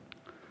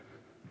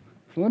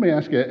So let me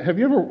ask you, have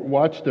you ever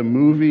watched a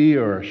movie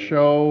or a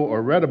show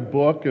or read a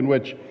book in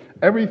which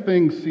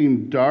everything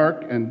seemed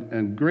dark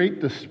and great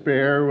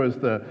despair was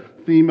the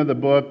theme of the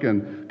book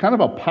and kind of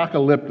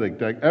apocalyptic,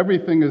 like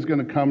everything is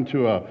going to come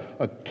to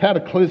a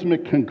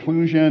cataclysmic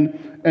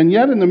conclusion, and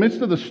yet in the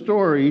midst of the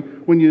story,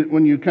 when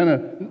you kind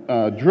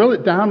of drill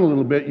it down a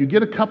little bit, you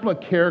get a couple of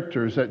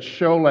characters that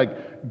show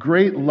like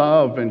great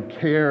love and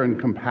care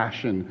and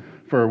compassion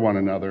for one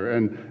another.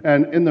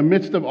 And in the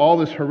midst of all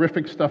this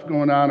horrific stuff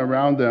going on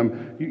around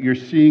them, you're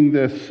seeing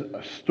this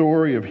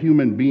story of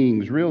human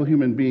beings, real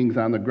human beings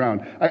on the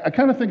ground. I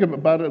kind of think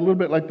about it a little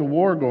bit like the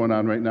war going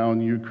on right now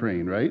in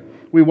Ukraine, right?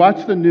 We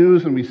watch the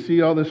news and we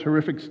see all this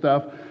horrific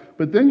stuff,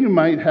 but then you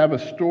might have a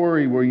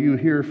story where you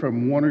hear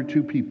from one or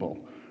two people,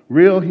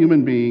 real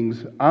human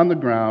beings on the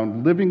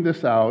ground, living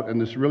this out in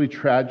this really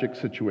tragic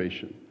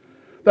situation.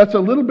 That's a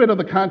little bit of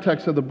the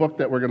context of the book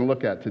that we're going to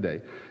look at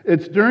today.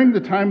 It's during the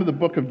time of the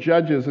book of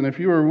Judges, and if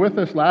you were with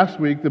us last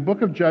week, the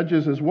book of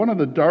Judges is one of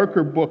the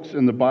darker books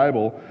in the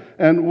Bible,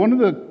 and one of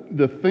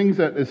the things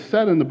that is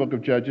said in the book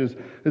of Judges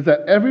is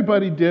that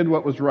everybody did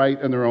what was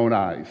right in their own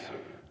eyes.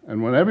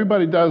 And when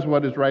everybody does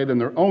what is right in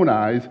their own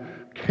eyes,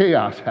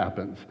 chaos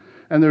happens.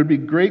 And there would be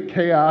great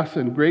chaos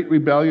and great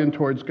rebellion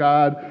towards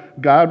God.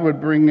 God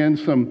would bring in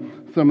some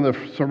of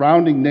the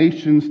surrounding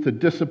nations to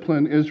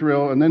discipline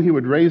Israel, and then he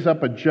would raise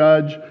up a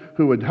judge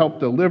who would help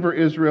deliver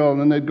Israel, and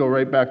then they'd go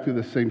right back through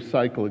the same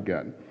cycle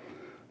again.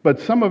 But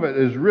some of it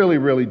is really,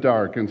 really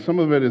dark, and some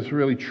of it is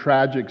really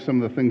tragic,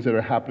 some of the things that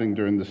are happening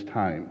during this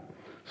time.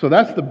 So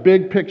that's the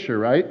big picture,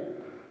 right?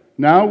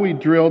 Now we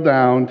drill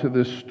down to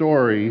this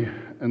story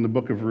in the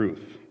book of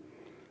Ruth.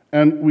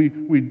 And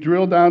we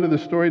drill down to the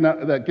story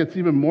now that gets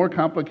even more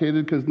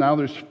complicated because now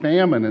there's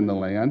famine in the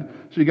land.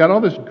 So you got all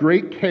this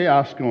great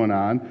chaos going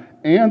on,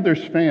 and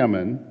there's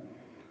famine,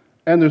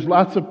 and there's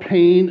lots of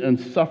pain and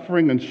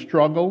suffering and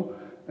struggle,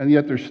 and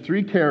yet there's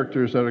three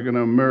characters that are going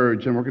to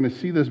emerge, and we're going to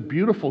see this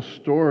beautiful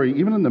story,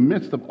 even in the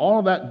midst of all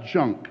of that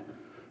junk,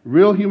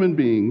 real human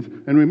beings.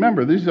 And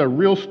remember, these are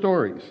real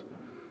stories.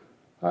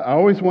 I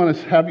always want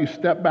to have you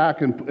step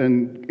back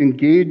and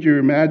engage your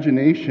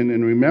imagination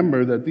and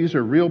remember that these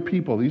are real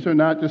people. These are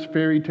not just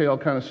fairy tale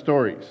kind of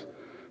stories.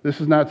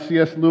 This is not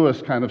C.S.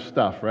 Lewis kind of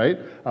stuff, right?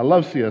 I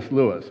love C.S.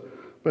 Lewis.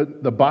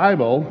 But the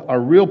Bible are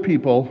real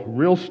people,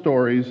 real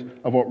stories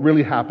of what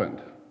really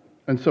happened.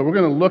 And so we're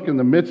going to look in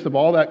the midst of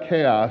all that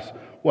chaos,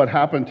 what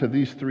happened to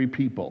these three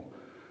people.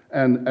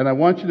 And I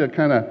want you to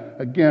kind of,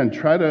 again,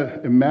 try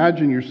to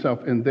imagine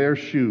yourself in their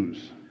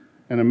shoes.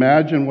 And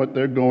imagine what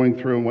they're going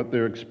through and what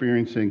they're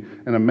experiencing,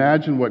 and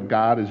imagine what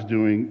God is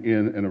doing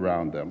in and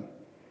around them.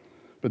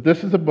 But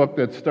this is a book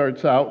that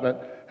starts out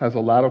that has a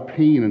lot of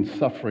pain and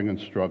suffering and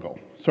struggle.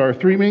 So our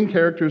three main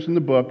characters in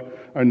the book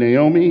are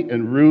Naomi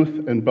and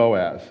Ruth and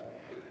Boaz.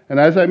 And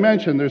as I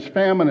mentioned, there's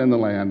famine in the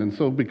land, and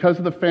so because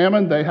of the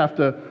famine, they have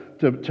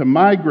to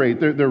migrate.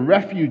 They're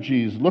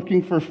refugees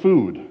looking for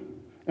food,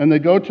 and they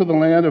go to the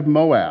land of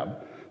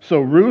Moab.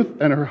 So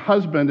Ruth and her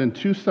husband and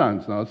two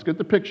sons. Now let's get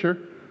the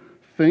picture.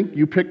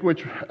 You pick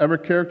whichever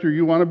character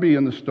you want to be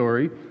in the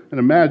story and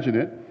imagine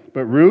it.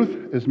 But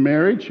Ruth is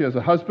married. She has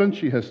a husband.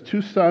 She has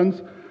two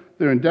sons.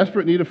 They're in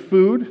desperate need of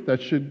food.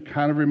 That should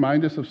kind of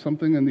remind us of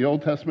something in the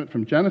Old Testament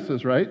from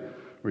Genesis, right?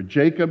 Where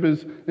Jacob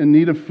is in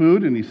need of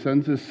food and he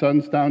sends his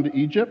sons down to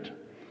Egypt.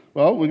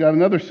 Well, we got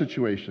another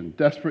situation.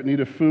 Desperate need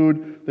of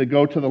food. They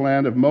go to the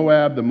land of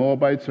Moab. The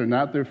Moabites are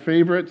not their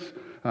favorites.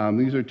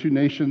 These are two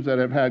nations that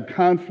have had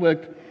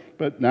conflict.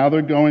 But now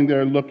they're going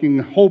there looking,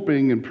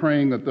 hoping, and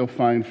praying that they'll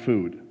find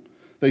food.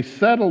 They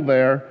settle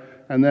there,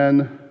 and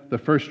then the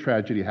first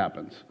tragedy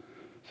happens.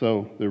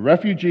 So they're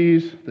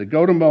refugees, they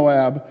go to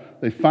Moab,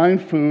 they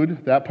find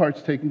food, that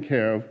part's taken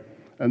care of,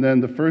 and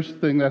then the first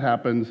thing that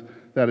happens,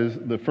 that is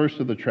the first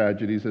of the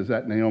tragedies, is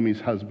that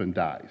Naomi's husband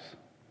dies.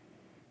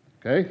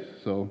 Okay,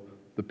 so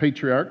the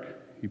patriarch,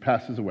 he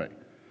passes away.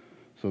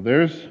 So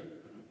there's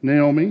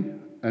Naomi,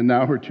 and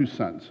now her two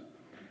sons.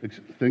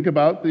 Think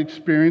about the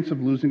experience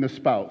of losing a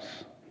spouse.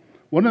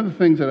 One of the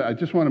things that I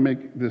just want to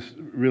make this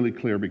really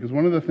clear, because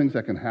one of the things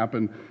that can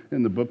happen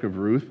in the book of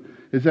Ruth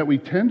is that we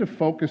tend to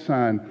focus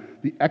on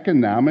the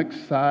economic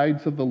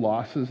sides of the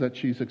losses that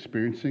she's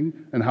experiencing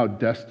and how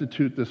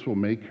destitute this will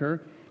make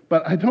her.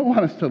 But I don't want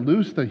us to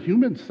lose the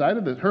human side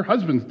of this. Her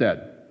husband's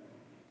dead.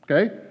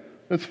 Okay?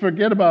 Let's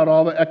forget about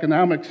all the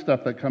economic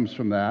stuff that comes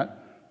from that.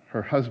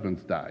 Her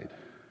husband's died.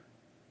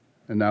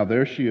 And now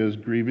there she is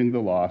grieving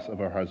the loss of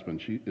her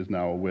husband. She is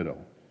now a widow.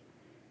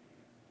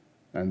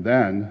 And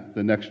then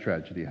the next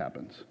tragedy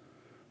happens.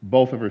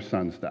 Both of her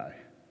sons die.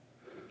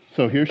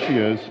 So here she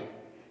is.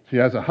 She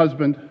has a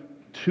husband,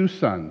 two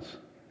sons,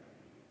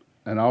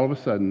 and all of a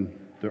sudden,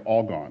 they're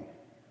all gone.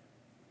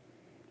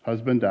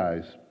 Husband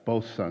dies,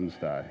 both sons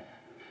die.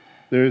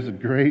 There is a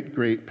great,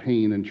 great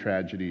pain and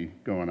tragedy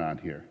going on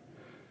here.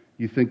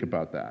 You think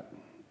about that.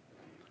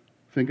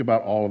 Think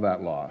about all of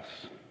that loss.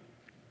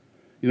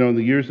 You know, in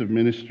the years of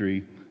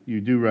ministry, you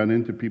do run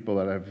into people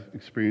that have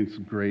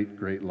experienced great,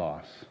 great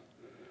loss.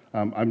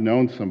 I've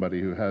known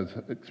somebody who has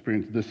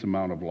experienced this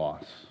amount of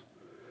loss.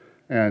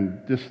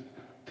 And just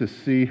to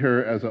see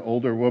her as an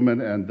older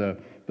woman and the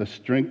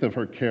strength of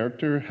her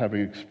character,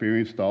 having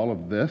experienced all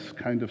of this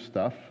kind of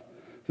stuff.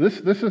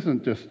 This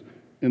isn't just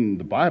in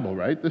the Bible,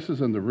 right? This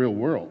is in the real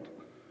world.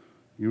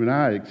 You and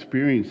I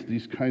experience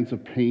these kinds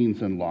of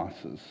pains and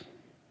losses.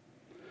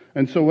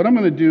 And so what I'm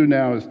going to do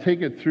now is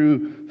take it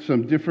through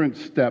some different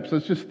steps.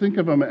 Let's just think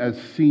of them as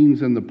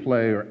scenes in the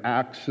play or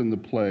acts in the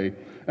play.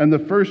 And the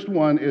first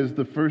one is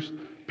the first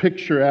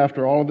picture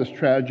after all of this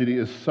tragedy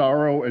is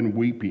sorrow and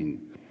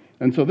weeping.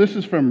 And so this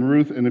is from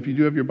Ruth, and if you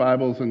do have your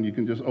Bibles and you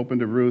can just open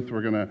to Ruth,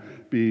 we're going to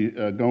be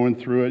going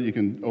through it. You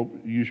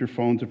can use your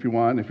phones if you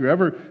want. If you're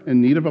ever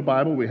in need of a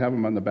Bible, we have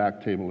them on the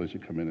back table as you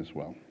come in as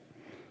well.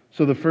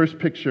 So the first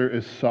picture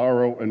is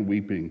sorrow and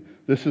weeping.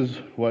 This is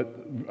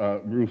what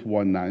Ruth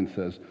 1:9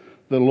 says.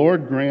 The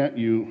Lord grant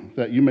you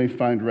that you may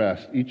find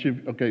rest.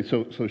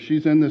 So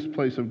she's in this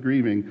place of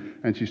grieving,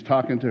 and she's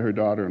talking to her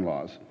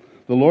daughter-in-laws.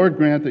 The Lord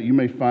grant that you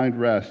may find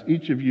rest,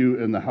 each of you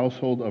in the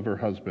household of her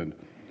husband.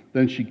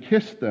 Then she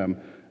kissed them,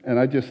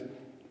 and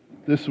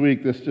this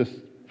week, this just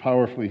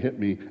powerfully hit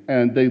me,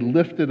 and they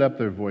lifted up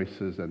their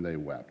voices and they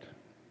wept.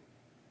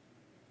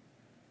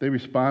 They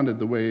responded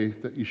the way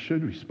that you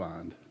should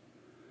respond.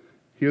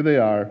 Here they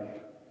are.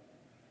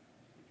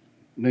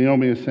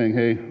 Naomi is saying,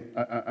 hey,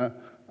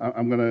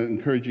 I'm going to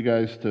encourage you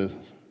guys to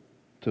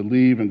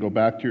leave and go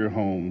back to your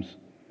homes.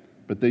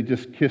 But they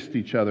just kissed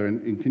each other.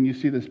 And can you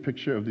see this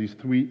picture of these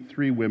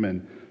three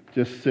women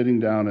just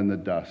sitting down in the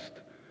dust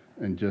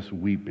and just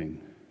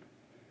weeping?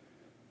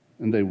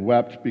 And they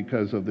wept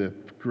because of the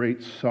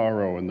great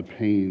sorrow and the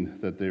pain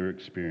that they were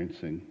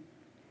experiencing.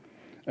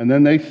 And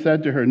then they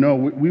said to her, no,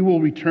 we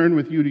will return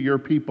with you to your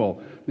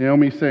people.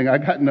 Naomi's saying, I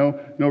got no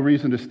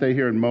reason to stay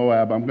here in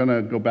Moab. I'm going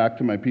to go back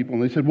to my people.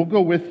 And they said, we'll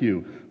go with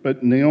you.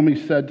 But Naomi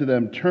said to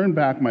them, turn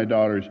back, my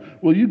daughters.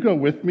 Will you go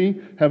with me?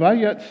 Have I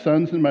yet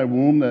sons in my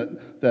womb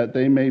that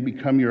they may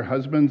become your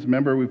husbands?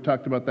 Remember, we've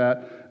talked about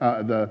that,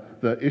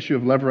 the issue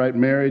of Levirate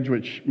marriage,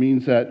 which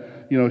means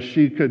that,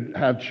 she could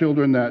have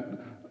children that.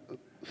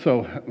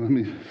 So let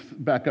me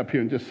back up here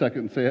in just a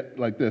second and say it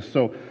like this.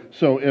 So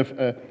if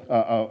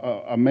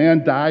a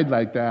man died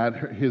like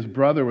that, his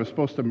brother was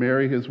supposed to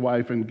marry his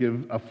wife and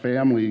give a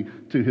family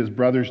to his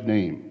brother's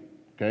name.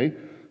 Okay?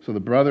 So the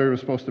brother was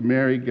supposed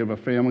to give a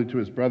family to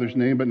his brother's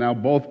name, but now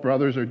both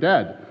brothers are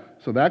dead.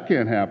 So that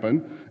can't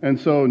happen. And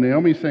so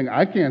Naomi's saying,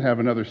 I can't have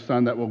another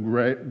son that will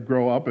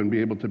grow up and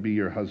be able to be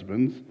your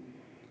husbands.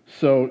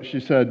 So she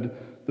said,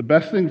 the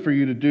best thing for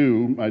you to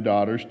do, my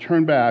daughters,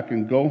 turn back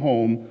and go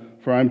home,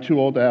 for I'm too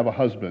old to have a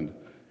husband.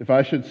 If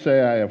I should say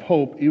I have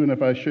hope, even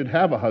if I should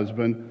have a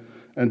husband,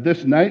 and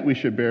this night we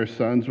should bear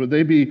sons, would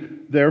you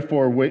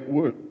therefore wait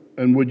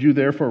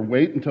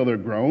until they're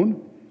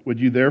grown? Would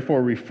you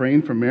therefore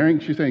refrain from marrying?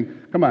 She's saying,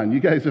 come on, you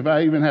guys, if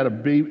I even had a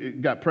baby,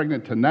 got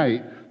pregnant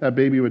tonight, that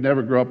baby would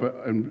never grow up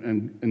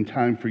in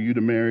time for you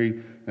to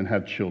marry and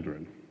have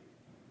children.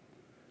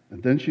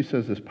 And then she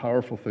says this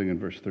powerful thing in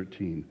verse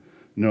 13.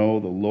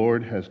 No, the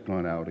Lord has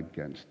gone out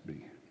against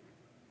me.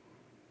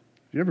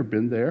 Have you ever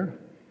been there?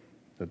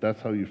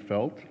 That's how you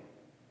felt?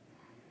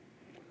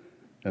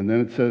 And then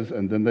it says,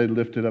 and then they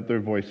lifted up their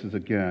voices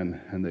again,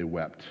 and they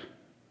wept.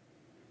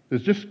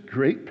 There's just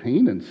great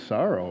pain and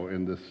sorrow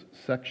in this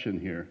section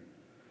here.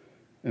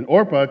 And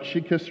Orpah,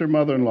 she kissed her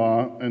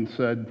mother-in-law and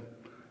said,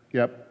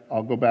 yep,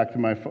 I'll go back to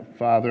my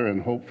father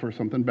and hope for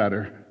something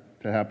better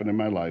to happen in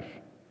my life.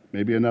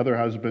 Maybe another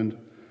husband.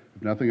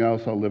 If nothing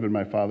else, I'll live in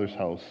my father's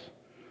house.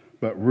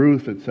 But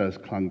Ruth, it says,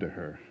 clung to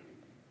her.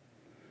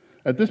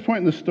 At this point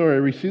in the story,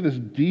 we see this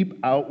deep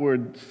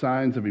outward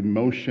signs of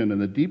emotion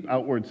and the deep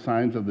outward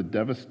signs of the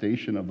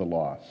devastation of the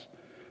loss.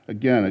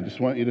 Again, I just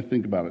want you to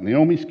think about it.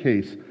 Naomi's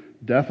case,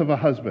 death of a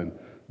husband,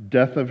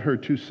 death of her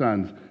two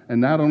sons, and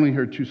not only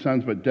her two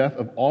sons, but death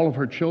of all of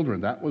her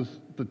children. That was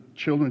the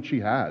children she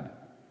had.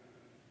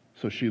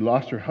 So she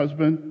lost her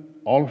husband,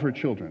 all of her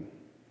children.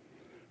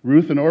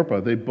 Ruth and Orpah,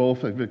 they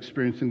both have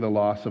experiencing the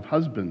loss of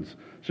husbands.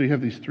 So you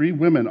have these three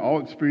women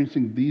all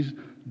experiencing these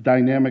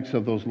dynamics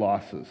of those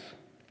losses.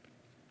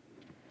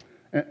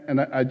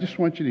 And I just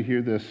want you to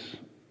hear this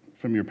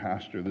from your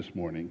pastor this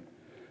morning.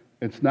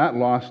 It's not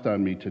lost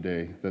on me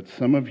today that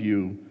some of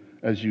you,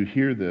 as you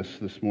hear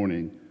this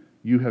morning,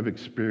 you have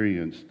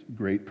experienced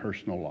great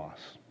personal loss.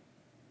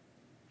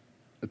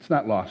 It's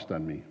not lost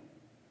on me.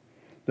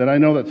 That I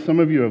know that some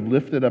of you have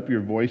lifted up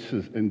your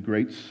voices in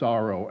great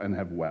sorrow and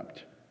have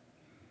wept.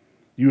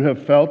 You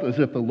have felt as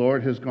if the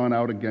Lord has gone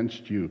out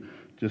against you,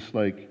 just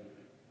like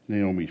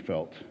Naomi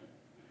felt.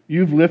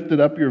 You've lifted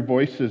up your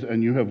voices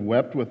and you have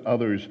wept with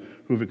others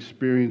who've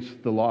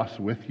experienced the loss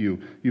with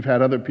you. You've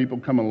had other people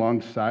come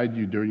alongside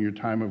you during your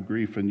time of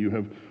grief and you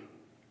have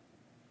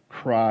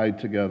cried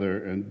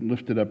together and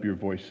lifted up your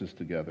voices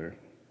together.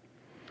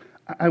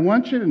 I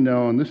want you to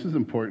know, and this is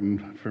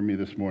important for me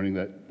this morning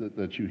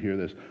that you hear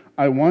this,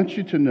 I want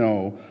you to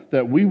know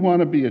that we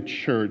want to be a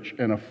church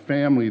and a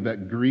family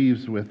that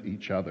grieves with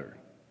each other.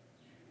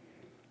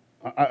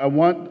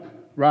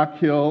 Rock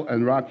Hill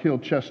and Rock Hill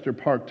Chester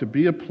Park to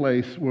be a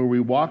place where we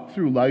walk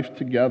through life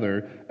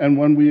together, and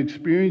when we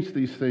experience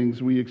these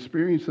things, we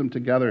experience them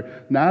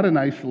together, not in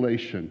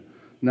isolation,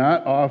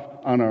 not off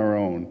on our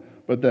own,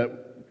 but that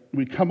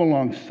we come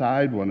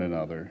alongside one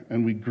another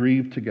and we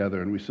grieve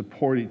together and we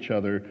support each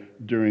other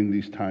during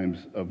these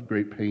times of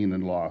great pain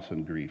and loss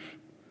and grief.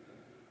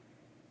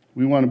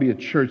 We want to be a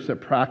church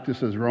that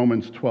practices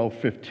Romans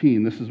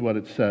 12:15. This is what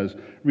it says.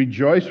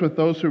 Rejoice with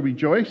those who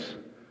rejoice.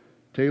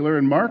 Taylor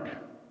and Mark,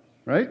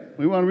 right?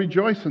 We want to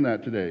rejoice in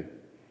that today.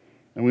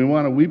 And we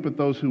want to weep with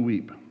those who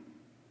weep.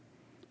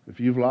 If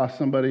you've lost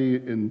somebody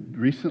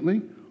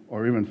recently,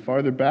 or even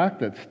farther back,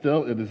 that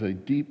still it is a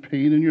deep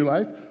pain in your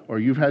life, or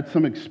you've had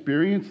some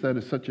experience that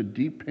is such a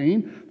deep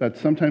pain that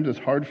sometimes it's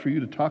hard for you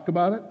to talk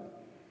about it,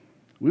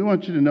 we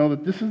want you to know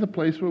that this is a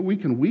place where we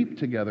can weep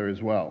together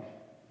as well.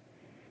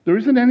 There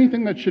isn't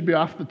anything that should be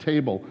off the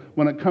table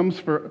when it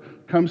comes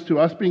to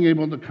us being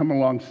able to come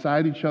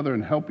alongside each other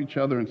and help each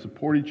other and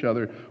support each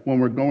other when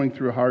we're going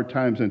through hard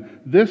times.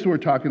 And this, we're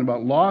talking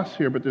about loss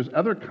here, but there's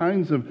other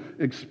kinds of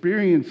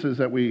experiences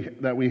that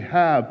we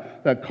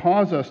have that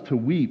cause us to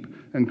weep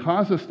and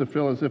cause us to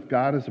feel as if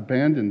God has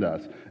abandoned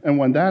us. And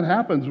when that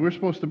happens, we're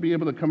supposed to be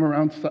able to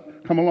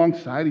come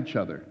alongside each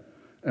other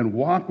and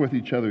walk with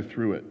each other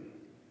through it.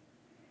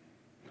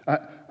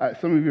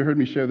 Some of you heard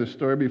me share this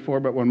story before,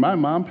 but when my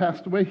mom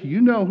passed away,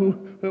 you know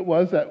who it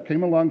was that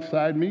came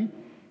alongside me?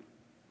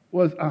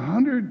 Was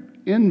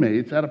 100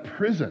 inmates at a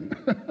prison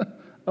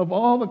of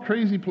all the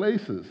crazy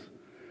places.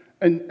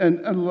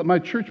 And my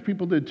church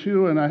people did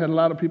too, and I had a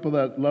lot of people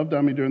that loved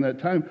on me during that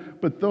time.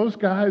 But those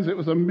guys, it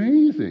was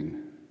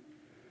amazing.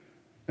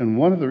 And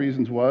one of the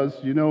reasons was,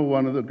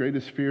 one of the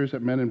greatest fears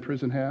that men in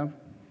prison have?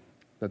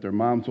 That their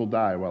moms will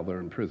die while they're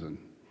in prison.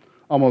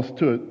 Almost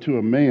to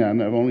a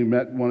man. I've only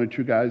met one or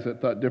two guys that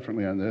thought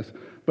differently on this,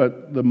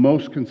 but the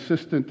most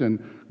consistent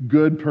and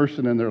good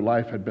person in their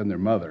life had been their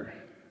mother,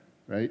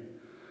 right?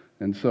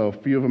 And so a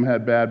few of them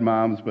had bad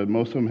moms, but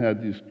most of them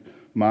had these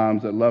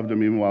moms that loved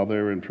them even while they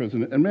were in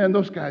prison. And man,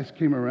 those guys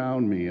came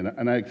around me,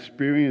 and I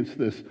experienced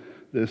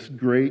this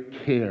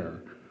great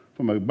care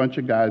from a bunch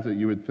of guys that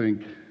you would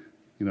think,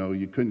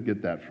 you couldn't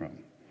get that from.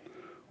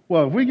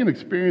 Well, if we can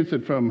experience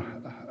it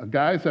from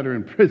guys that are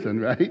in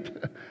prison, right?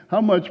 How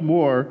much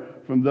more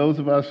from those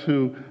of us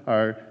who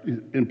are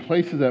in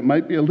places that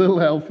might be a little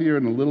healthier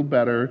and a little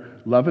better,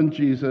 loving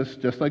Jesus,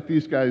 just like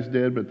these guys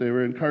did, but they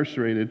were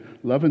incarcerated,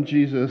 loving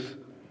Jesus,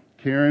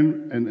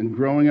 caring and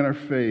growing in our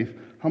faith.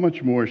 How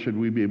much more should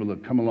we be able to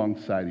come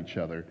alongside each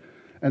other?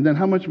 And then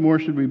how much more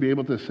should we be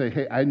able to say,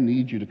 hey, I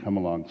need you to come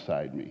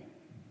alongside me?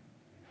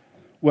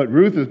 What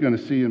Ruth is going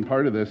to see in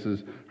part of this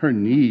is her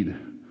need.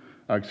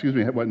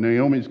 What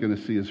Naomi's going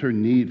to see is her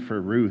need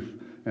for Ruth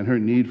and her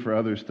need for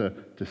others to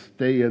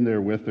stay in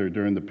there with her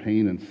during the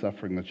pain and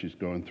suffering that she's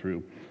going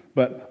through.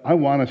 But I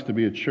want us to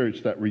be a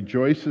church that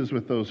rejoices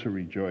with those who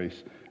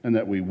rejoice and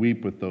that we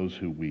weep with those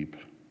who weep.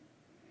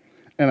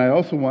 And I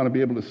also want to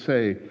be able to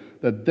say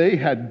that they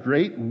had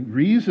great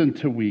reason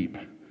to weep.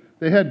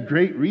 They had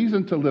great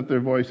reason to lift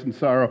their voice in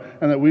sorrow,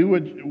 and that we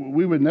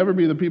would never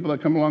be the people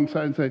that come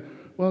alongside and say,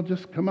 well,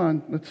 just come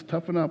on, let's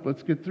toughen up,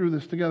 let's get through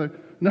this together.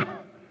 No.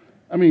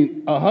 I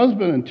mean, a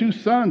husband and two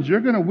sons,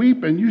 you're going to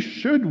weep, and you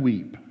should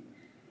weep.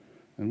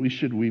 And we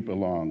should weep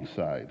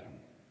alongside.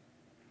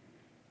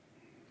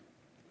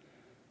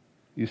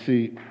 You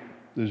see,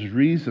 there's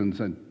reasons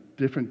at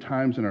different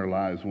times in our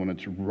lives when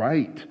it's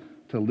right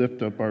to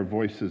lift up our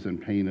voices in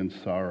pain and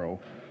sorrow.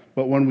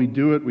 But when we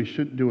do it, we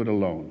shouldn't do it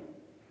alone.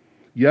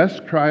 Yes,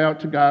 cry out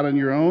to God on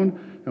your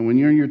own, and when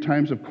you're in your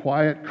times of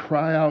quiet,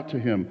 cry out to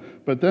Him.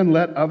 But then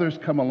let others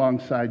come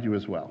alongside you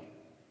as well.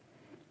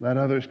 Let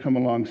others come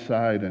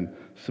alongside and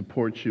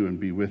support you and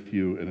be with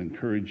you and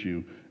encourage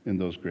you in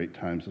those great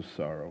times of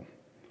sorrow.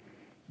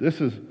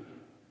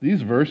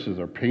 These verses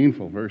are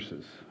painful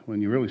verses when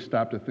you really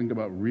stop to think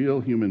about real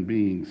human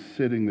beings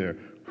sitting there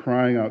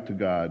crying out to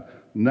God,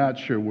 not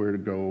sure where to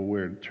go,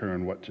 where to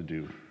turn, what to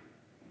do.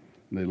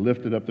 And they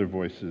lifted up their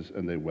voices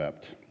and they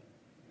wept.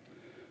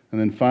 And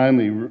then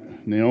finally,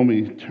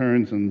 Naomi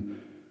turns and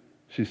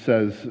she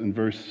says in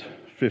verse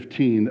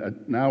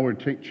 15, now we're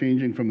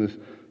changing from this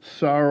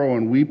sorrow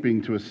and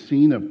weeping to a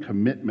scene of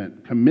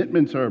commitment.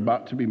 Commitments are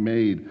about to be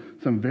made.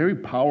 Some very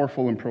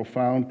powerful and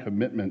profound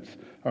commitments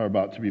are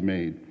about to be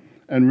made.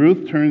 And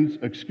Ruth turns,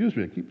 I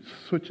keep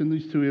switching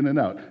these two in and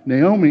out.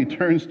 Naomi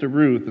turns to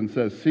Ruth and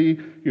says, see,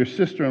 your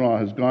sister-in-law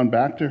has gone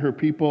back to her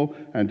people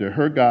and to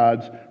her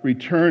gods.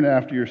 Return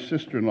after your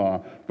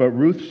sister-in-law. But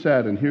Ruth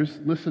said, and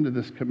listen to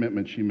this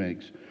commitment she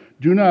makes.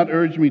 Do not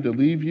urge me to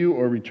leave you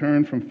or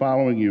return from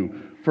following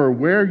you. For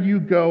where you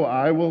go,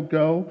 I will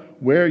go.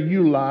 Where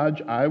you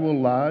lodge, I will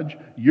lodge.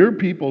 Your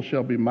people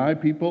shall be my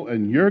people,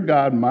 and your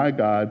God my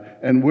God.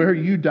 And where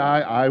you die,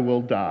 I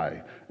will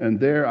die, and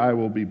there I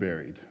will be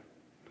buried.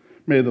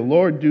 May the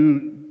Lord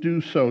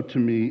do so to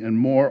me, and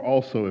more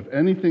also, if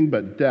anything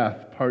but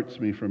death parts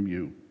me from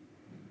you.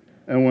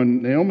 And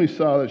when Naomi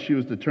saw that she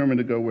was determined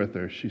to go with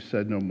her, she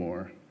said no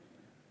more.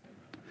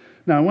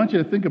 Now, I want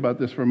you to think about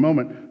this for a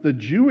moment. The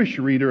Jewish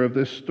reader of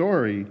this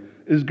story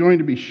is going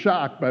to be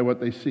shocked by what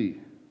they see.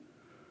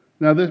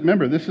 Now,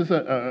 remember, this is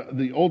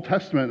the Old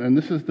Testament, and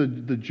this is the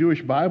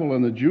Jewish Bible,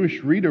 and the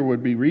Jewish reader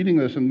would be reading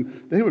this,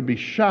 and they would be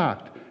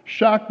shocked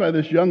by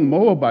this young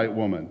Moabite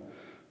woman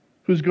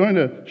who's going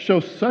to show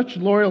such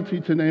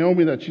loyalty to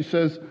Naomi that she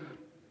says,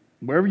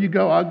 wherever you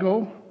go, I'll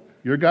go.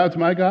 Your God's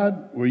my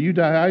God. Where you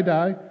die, I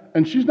die.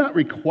 And she's not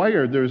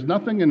required. There's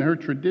nothing in her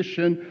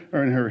tradition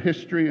or in her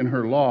history and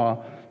her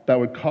law that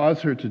would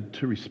cause her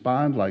to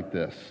respond like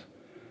this.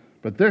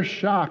 But they're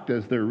shocked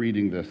as they're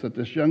reading this, that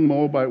this young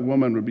Moabite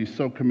woman would be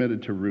so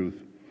committed to Ruth.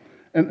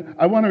 And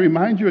I want to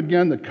remind you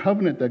again the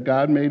covenant that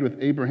God made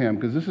with Abraham,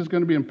 because this is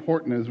going to be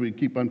important as we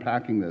keep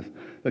unpacking this.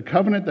 The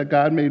covenant that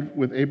God made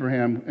with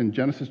Abraham in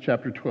Genesis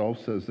chapter 12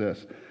 says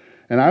this,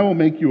 and I will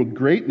make you a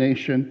great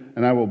nation,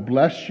 and I will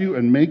bless you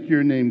and make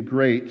your name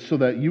great, so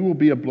that you will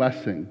be a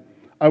blessing.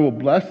 I will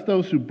bless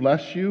those who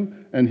bless you,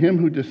 and him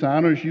who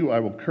dishonors you I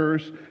will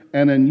curse,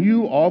 and in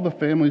you all the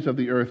families of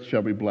the earth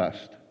shall be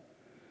blessed.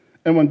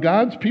 And when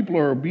God's people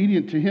are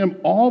obedient to him,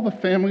 all the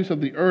families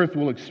of the earth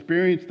will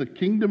experience the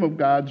kingdom of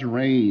God's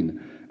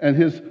reign and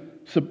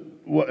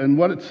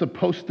what it's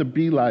supposed to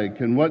be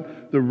like and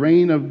what the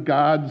reign of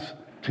God's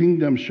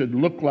kingdom should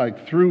look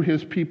like through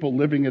his people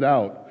living it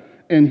out.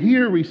 And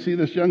here we see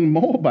this young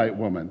Moabite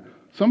woman,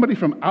 somebody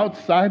from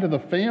outside of the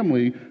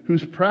family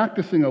who's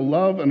practicing a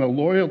love and a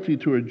loyalty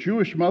to a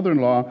Jewish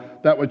mother-in-law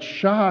that would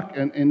shock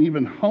and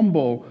even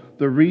humble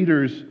the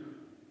readers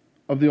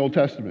of the Old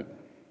Testament.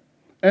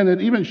 And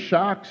it even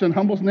shocks and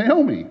humbles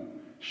Naomi.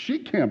 She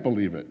can't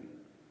believe it.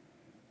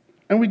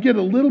 And we get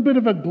a little bit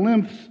of a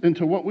glimpse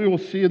into what we will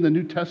see in the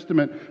New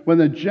Testament when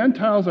the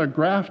Gentiles are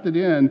grafted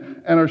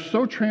in and are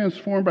so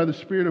transformed by the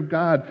Spirit of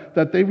God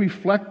that they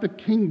reflect the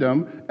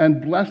kingdom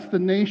and bless the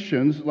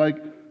nations like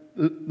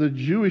the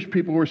Jewish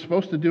people were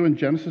supposed to do in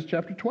Genesis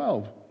chapter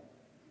 12.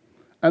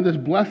 And this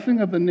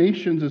blessing of the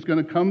nations is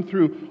going to come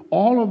through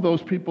all of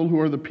those people who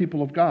are the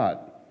people of God.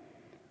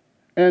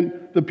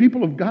 And the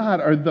people of God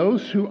are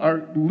those who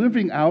are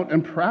living out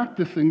and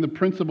practicing the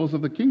principles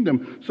of the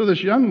kingdom. So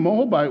this young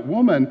Moabite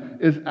woman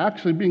is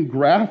actually being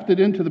grafted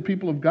into the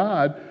people of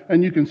God,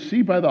 and you can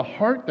see by the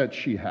heart that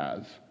she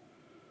has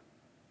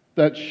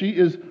that she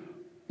is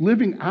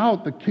living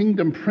out the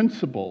kingdom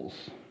principles,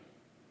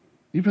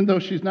 even though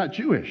she's not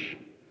Jewish.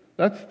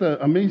 That's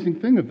the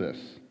amazing thing of this.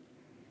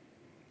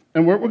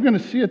 And what we're going to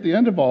see at the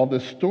end of all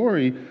this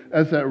story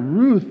is that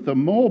Ruth, the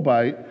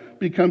Moabite,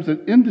 becomes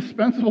an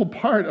indispensable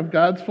part of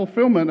God's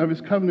fulfillment of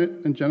his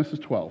covenant in Genesis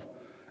 12.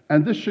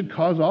 And this should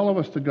cause all of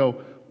us to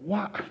go,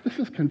 wow, this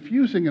is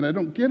confusing and I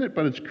don't get it,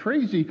 but it's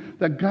crazy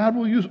that God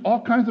will use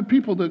all kinds of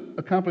people to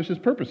accomplish his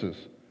purposes.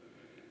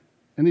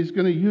 And he's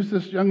going to use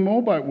this young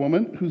Moabite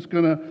woman who's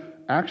going to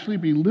actually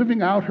be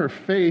living out her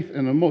faith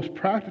in the most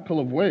practical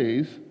of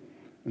ways,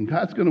 and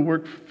God's going to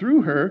work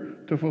through her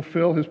to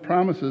fulfill his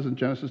promises in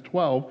Genesis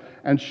 12,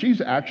 and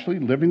she's actually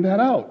living that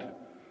out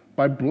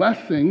by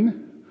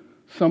blessing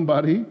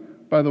somebody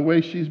by the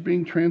way she's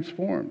being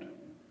transformed.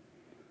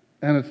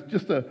 And it's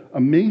just an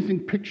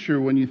amazing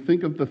picture when you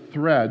think of the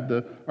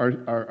thread,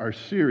 our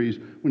series,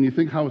 when you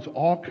think how it's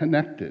all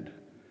connected.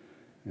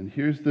 And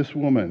here's this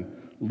woman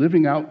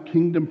living out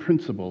kingdom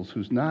principles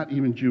who's not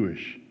even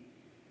Jewish,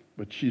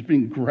 but she's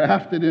being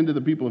grafted into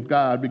the people of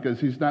God because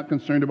he's not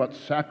concerned about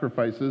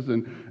sacrifices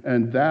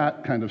and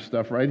that kind of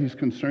stuff, right? He's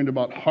concerned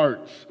about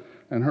hearts,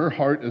 and her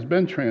heart has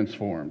been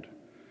transformed.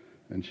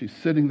 And she's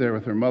sitting there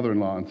with her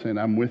mother-in-law and saying,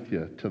 I'm with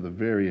you to the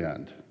very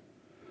end.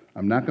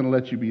 I'm not going to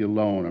let you be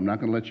alone. I'm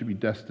not going to let you be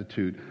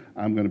destitute.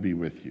 I'm going to be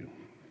with you.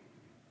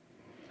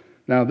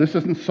 Now, this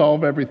doesn't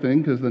solve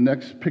everything because the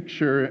next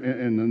picture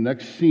and the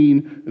next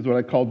scene is what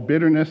I call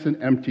bitterness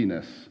and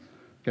emptiness.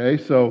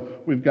 Okay,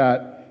 so we've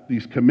got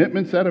these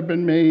commitments that have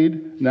been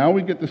made. Now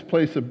we get this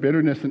place of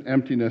bitterness and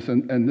emptiness,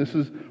 and this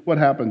is what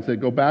happens. They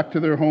go back to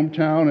their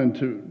hometown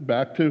and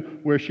back to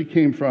where she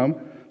came from.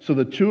 So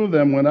the two of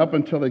them went up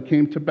until they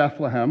came to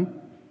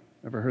Bethlehem.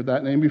 Ever heard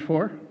that name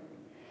before?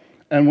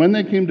 And when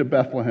they came to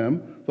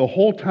Bethlehem, the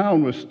whole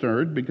town was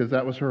stirred, because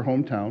that was her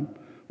hometown,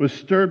 was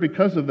stirred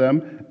because of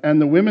them.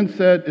 And the women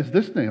said, is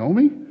this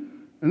Naomi?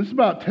 And this is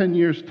about 10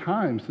 years'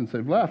 time since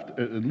they've left,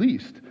 at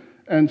least.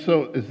 And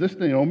so, is this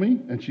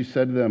Naomi? And she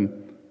said to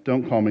them,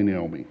 don't call me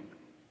Naomi.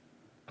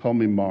 Call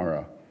me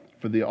Mara,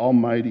 for the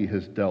Almighty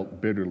has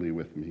dealt bitterly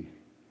with me.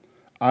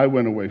 I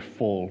went away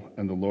full,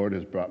 and the Lord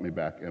has brought me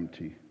back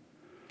empty.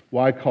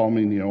 Why call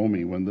me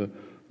Naomi when the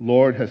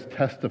Lord has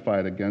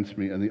testified against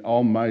me and the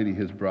Almighty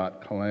has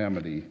brought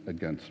calamity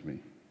against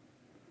me?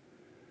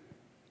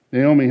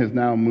 Naomi has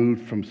now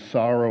moved from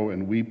sorrow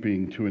and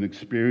weeping to an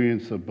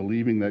experience of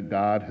believing that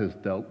God has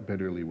dealt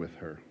bitterly with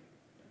her.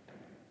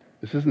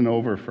 This isn't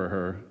over for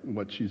her,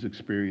 what she's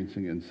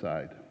experiencing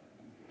inside.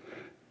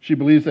 She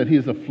believes that he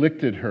has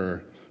afflicted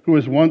her, who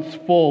was once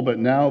full, but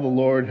now the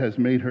Lord has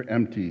made her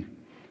empty.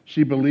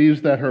 She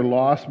believes that her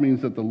loss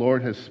means that the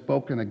Lord has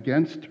spoken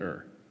against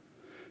her.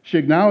 She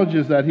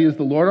acknowledges that he is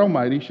the Lord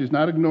Almighty. She's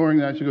not ignoring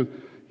that. She goes,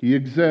 he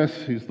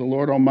exists. He's the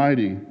Lord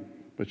Almighty.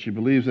 But she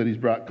believes that he's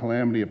brought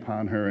calamity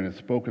upon her and has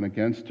spoken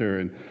against her,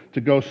 and to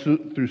go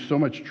through so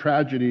much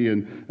tragedy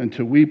and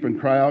to weep and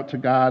cry out to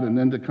God, and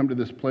then to come to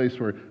this place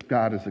where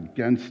God is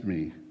against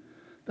me.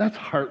 That's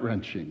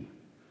heart-wrenching.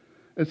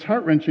 It's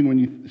heart-wrenching when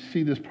you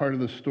see this part of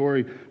the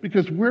story,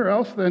 because where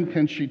else then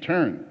can she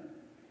turn?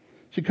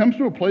 She comes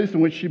to a place in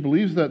which she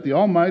believes that the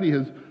Almighty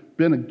has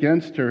been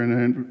against her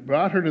and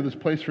brought her to this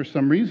place for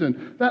some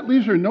reason. That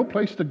leaves her no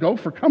place to go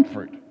for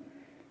comfort.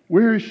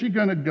 Where is she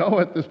going to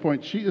go at this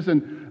point? She is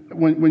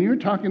when you're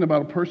talking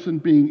about a person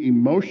being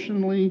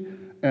emotionally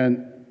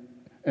and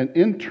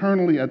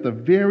internally at the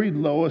very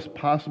lowest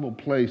possible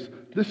place,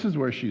 this is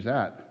where she's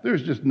at.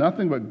 There's just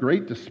nothing but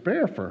great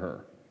despair for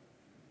her.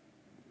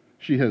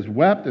 She has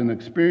wept and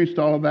experienced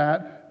all of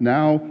that.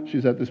 Now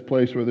she's at this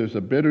place where there's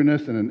a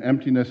bitterness and an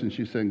emptiness, and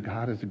she's saying,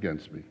 God is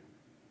against me.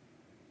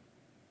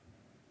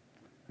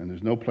 And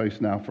there's no place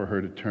now for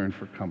her to turn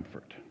for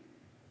comfort.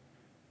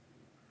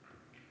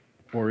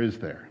 Or is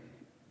there?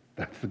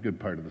 That's the good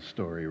part of the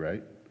story,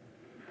 right?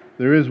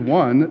 There is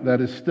one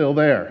that is still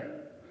there.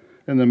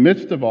 In the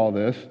midst of all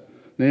this,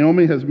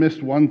 Naomi has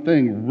missed one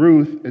thing.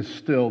 Ruth is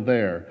still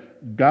there.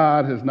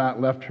 God has not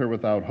left her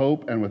without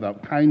hope and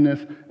without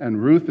kindness,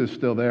 and Ruth is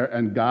still there,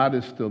 and God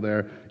is still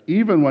there,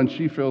 even when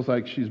she feels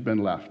like she's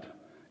been left,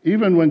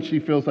 even when she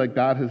feels like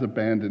God has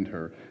abandoned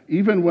her,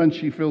 even when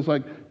she feels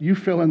like you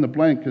fill in the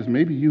blank, because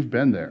maybe you've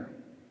been there,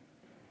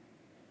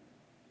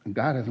 and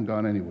God hasn't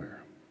gone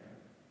anywhere.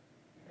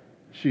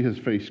 She has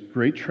faced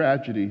great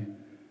tragedy,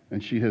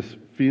 and she is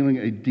feeling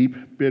a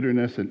deep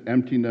bitterness and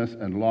emptiness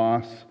and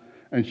loss,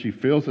 and she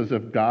feels as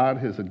if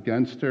God is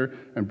against her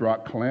and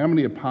brought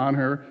calamity upon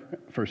her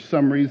for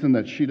some reason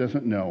that she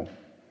doesn't know.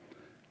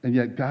 And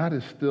yet God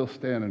is still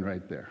standing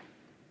right there.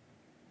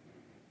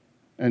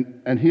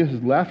 And he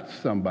has left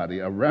somebody,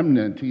 a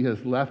remnant. He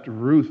has left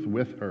Ruth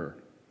with her.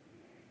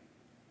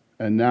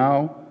 And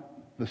now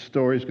the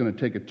story is going to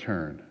take a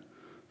turn.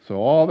 So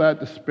all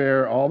that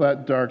despair, all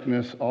that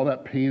darkness, all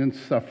that pain and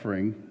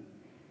suffering,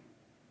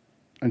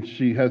 and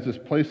she has this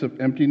place of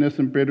emptiness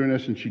and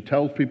bitterness, and she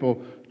tells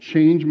people,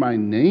 change my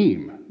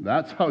name.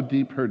 That's how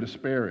deep her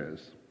despair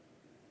is.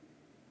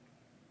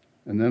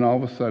 And then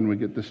all of a sudden we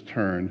get this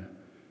turn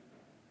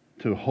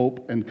to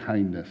hope and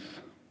kindness.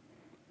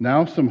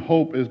 Now some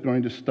hope is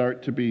going to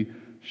start to be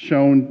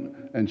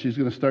shown, and she's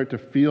going to start to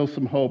feel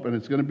some hope, and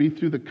it's going to be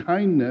through the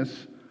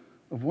kindness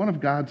of one of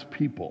God's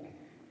people.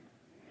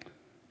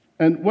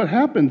 And what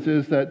happens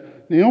is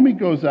that Naomi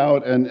goes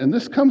out, and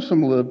this comes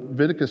from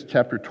Leviticus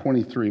chapter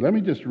 23. Let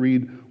me just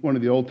read one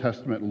of the Old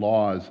Testament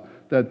laws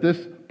that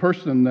this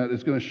person that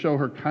is going to show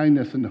her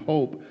kindness and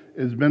hope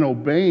has been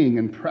obeying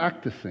and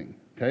practicing.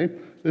 Okay?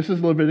 This is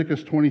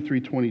Leviticus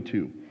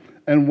 23:22.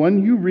 And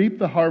when you reap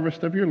the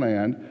harvest of your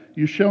land,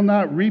 you shall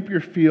not reap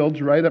your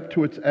fields right up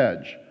to its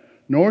edge,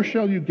 nor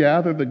shall you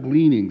gather the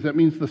gleanings. That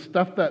means the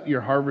stuff that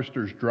your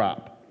harvesters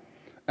drop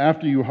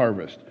after you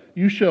harvest.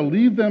 You shall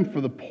leave them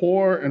for the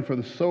poor and for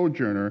the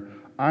sojourner.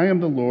 I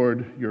am the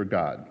Lord your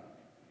God.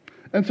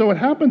 And so what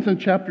happens in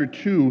chapter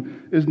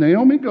 2 is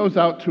Naomi goes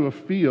out to a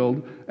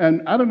field,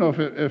 and I don't know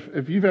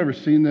if you've ever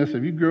seen this.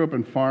 If you grew up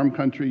in farm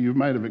country, you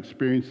might have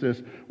experienced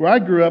this. Where I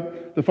grew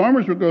up, the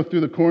farmers would go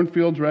through the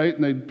cornfields, right,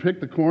 and they'd pick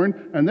the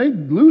corn, and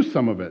they'd lose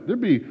some of it.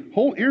 There'd be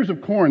whole ears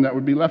of corn that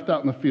would be left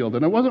out in the field,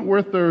 and it wasn't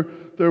worth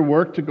their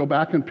work to go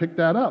back and pick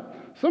that up.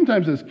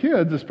 Sometimes as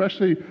kids,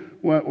 especially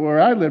where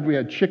I lived, we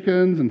had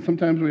chickens, and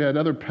sometimes we had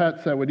other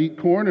pets that would eat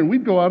corn, and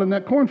we'd go out in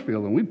that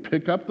cornfield, and we'd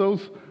pick up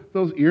those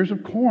ears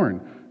of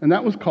corn. And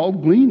that was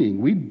called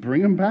gleaning. We'd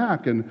bring them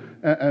back,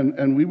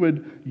 and we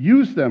would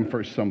use them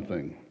for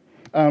something.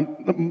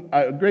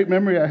 A great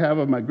memory I have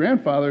of my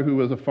grandfather, who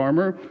was a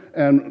farmer,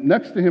 and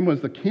next to him was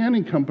the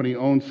canning company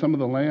owned some of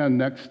the land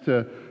next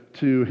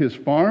to his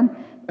farm.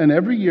 And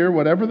every year,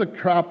 whatever the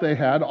crop they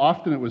had,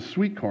 often it was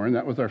sweet corn,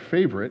 that was our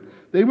favorite,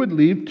 they would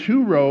leave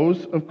 2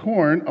 rows of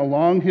corn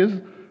along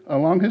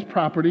his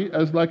property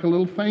as like a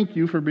little thank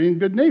you for being a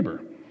good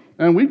neighbor.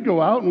 And we'd go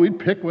out and we'd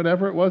pick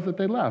whatever it was that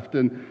they left.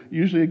 And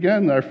usually,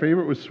 again, our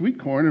favorite was sweet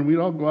corn, and we'd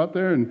all go out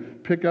there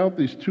and pick out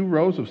these 2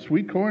 rows of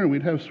sweet corn, and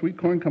we'd have sweet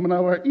corn coming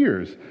out of our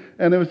ears.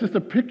 And it was just a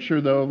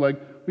picture, though, of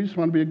like, we just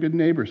want to be a good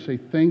neighbor, say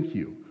thank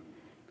you.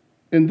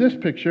 In this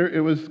picture, it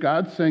was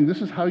God saying,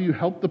 this is how you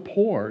help the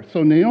poor.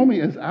 So Naomi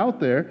is out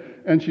there,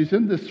 and she's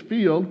in this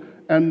field,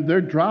 and they're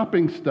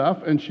dropping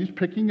stuff, and she's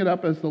picking it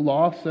up as the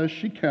law says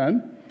she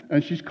can,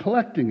 and she's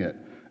collecting it.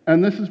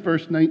 And this is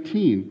verse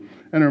 19.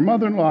 And her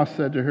mother-in-law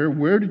said to her,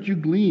 where did you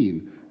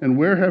glean, and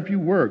where have you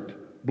worked?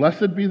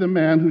 Blessed be the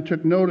man who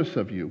took notice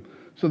of you.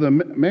 So the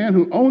man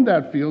who owned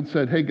that field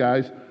said, hey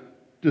guys,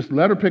 just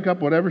let her pick up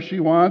whatever she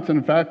wants. And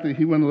in fact,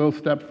 he went a little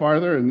step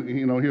farther, and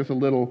here's a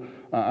little,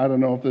 I don't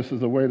know if this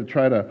is a way to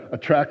try to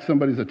attract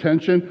somebody's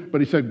attention,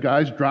 but he said,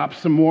 guys, drop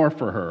some more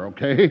for her,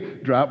 okay?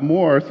 Drop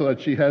more so that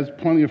she has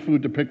plenty of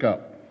food to pick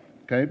up,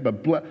 okay?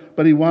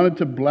 But he wanted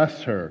to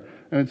bless her.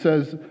 And it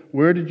says,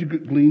 where did you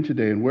glean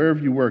today, and where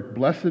have you worked?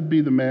 Blessed be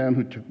the man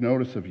who took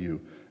notice of you.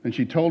 And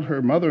she told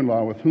her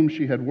mother-in-law with whom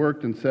she had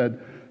worked and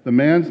said, the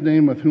man's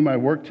name with whom I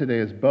worked today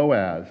is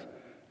Boaz.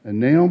 And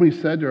Naomi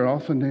said to her,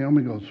 also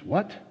Naomi goes,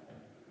 what?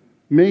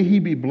 May he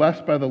be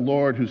blessed by the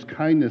Lord, whose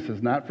kindness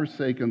has not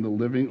forsaken the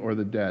living or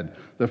the dead.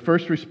 The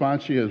first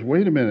response she has,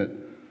 wait a minute.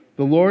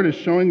 The Lord is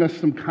showing us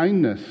some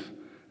kindness,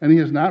 and he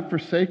has not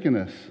forsaken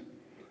us.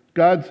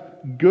 God's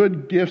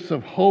good gifts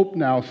of hope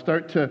now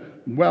start to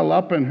well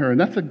up in her, and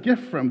that's a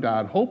gift from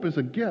God. Hope is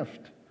a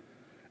gift.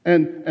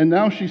 And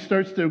now she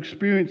starts to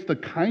experience the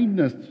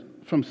kindness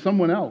from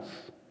someone else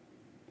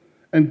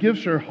and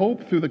gives her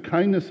hope through the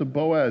kindness of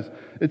Boaz.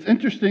 It's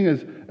interesting,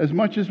 as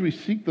much as we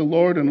seek the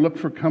Lord and look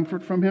for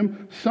comfort from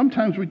him,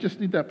 sometimes we just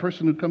need that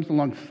person who comes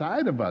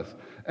alongside of us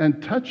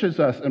and touches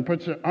us and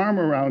puts their arm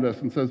around us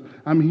and says,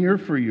 I'm here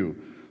for you.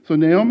 So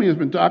Naomi has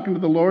been talking to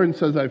the Lord and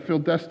says, I feel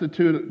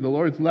destitute. The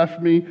Lord's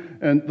left me.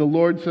 And the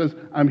Lord says,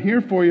 I'm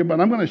here for you,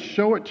 but I'm going to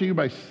show it to you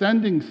by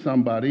sending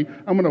somebody.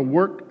 I'm going to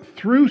work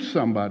through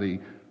somebody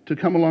to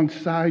come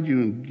alongside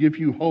you and give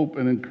you hope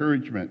and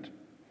encouragement.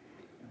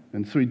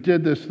 And so he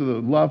did this through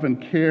the love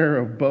and care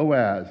of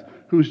Boaz,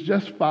 who's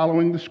just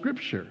following the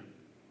scripture.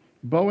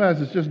 Boaz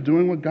is just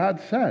doing what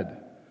God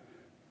said.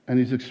 And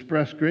he's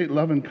expressed great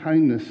love and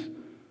kindness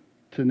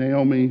to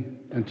Naomi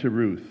and to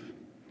Ruth.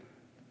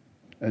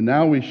 And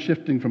now we're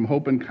shifting from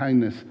hope and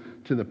kindness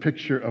to the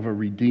picture of a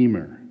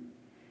redeemer.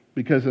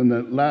 Because in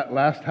the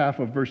last half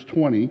of verse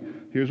 20,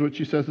 here's what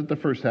she says at the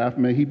first half,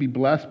 may he be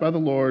blessed by the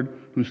Lord,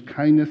 whose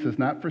kindness has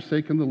not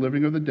forsaken the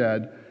living or the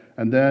dead.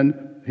 And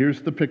then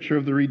here's the picture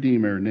of the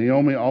Redeemer.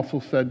 Naomi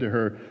also said to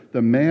her,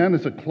 the man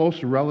is a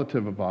close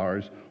relative of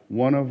ours,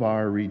 one of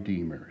our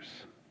Redeemers.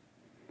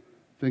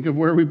 Think of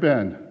where we've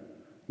been.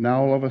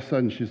 Now all of a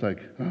sudden she's like,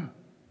 oh,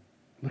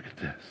 look at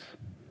this.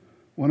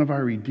 One of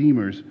our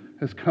Redeemers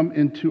has come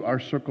into our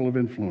circle of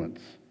influence.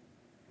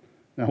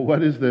 Now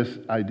what is this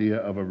idea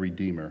of a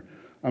Redeemer?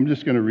 I'm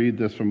just going to read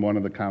this from one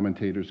of the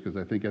commentators because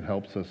I think it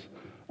helps us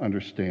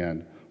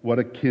understand what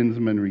a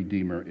kinsman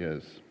redeemer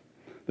is.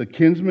 The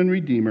kinsman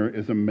redeemer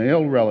is a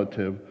male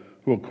relative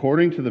who,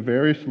 according to the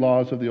various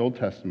laws of the Old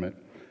Testament,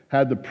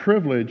 had the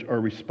privilege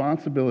or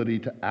responsibility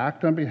to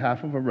act on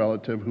behalf of a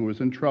relative who was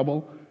in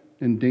trouble,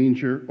 in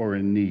danger, or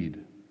in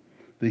need.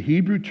 The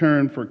Hebrew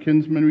term for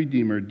kinsman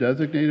redeemer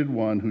designated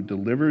one who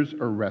delivers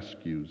or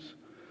rescues.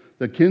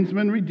 The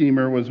kinsman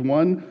redeemer was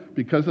one,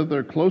 because of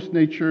their close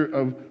nature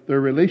of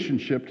their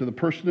relationship to the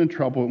person in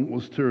trouble,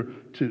 was to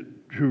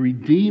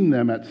redeem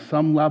them at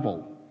some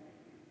level.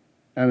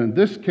 And in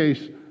this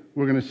case,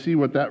 we're going to see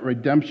what that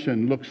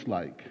redemption looks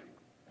like.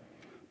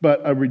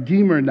 But a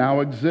redeemer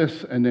now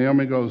exists, and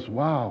Naomi goes,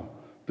 wow,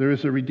 there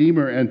is a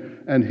redeemer.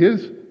 And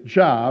his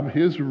job,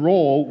 his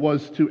role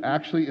was to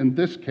actually, in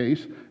this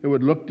case, it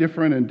would look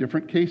different in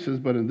different cases,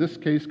 but in this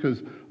case,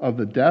 because of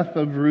the death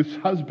of Ruth's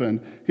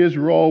husband, his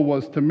role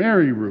was to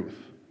marry Ruth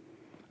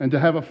and to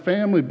have a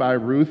family by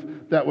Ruth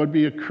that would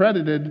be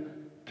accredited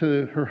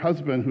to her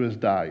husband who has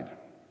died.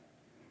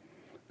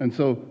 And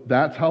so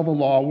that's how the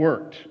law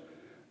worked.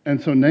 And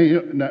so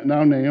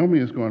now Naomi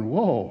is going,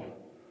 whoa,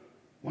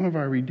 one of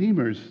our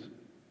redeemers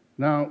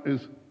now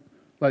is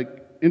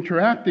like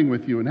interacting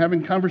with you and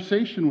having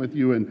conversation with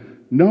you and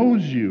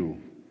knows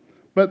you.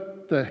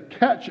 But the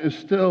catch is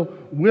still,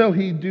 will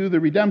he do the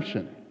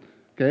redemption?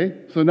 Okay,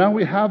 so now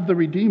we have the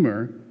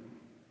Redeemer,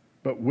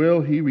 but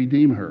will he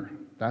redeem her?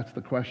 That's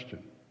the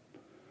question.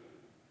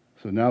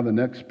 So now the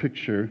next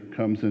picture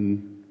comes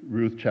in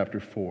Ruth chapter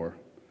 4.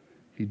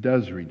 He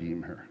does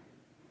redeem her.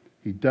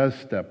 He does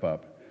step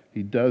up.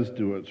 He does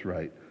do what's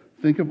right.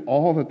 Think of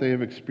all that they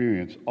have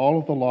experienced, all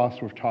of the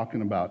loss we're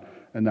talking about.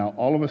 And now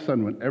all of a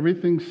sudden, when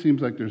everything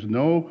seems like there's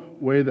no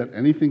way that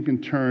anything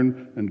can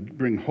turn and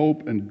bring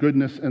hope and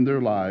goodness in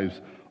their lives,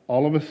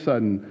 all of a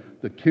sudden,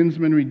 the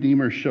kinsman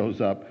redeemer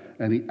shows up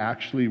and he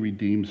actually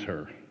redeems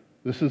her.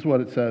 This is what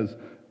it says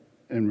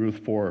in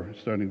Ruth 4,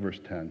 starting verse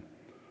 10.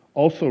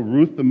 Also,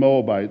 Ruth the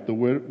Moabite, the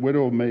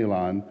widow of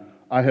Mahlon,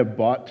 I have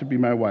bought to be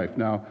my wife.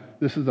 Now,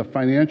 this is a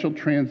financial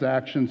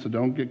transaction, so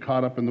don't get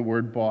caught up in the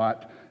word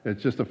bought.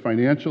 It's just a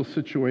financial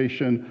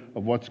situation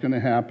of what's going to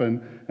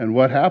happen. And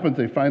what happens,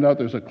 they find out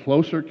there's a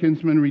closer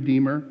kinsman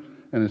redeemer,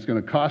 and it's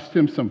going to cost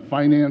him some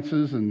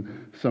finances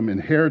and some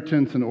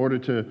inheritance in order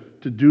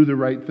to do the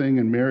right thing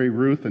and marry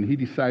Ruth, and he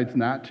decides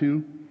not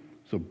to.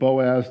 So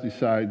Boaz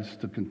decides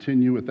to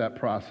continue with that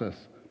process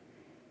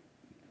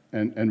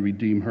and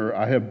redeem her.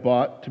 I have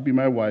bought to be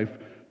my wife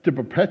to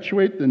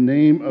perpetuate the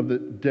name of the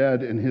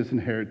dead in his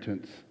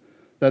inheritance,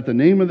 that the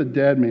name of the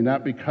dead may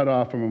not be cut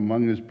off from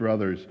among his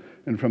brothers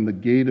and from the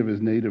gate of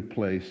his native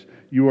place.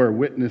 You are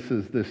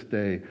witnesses this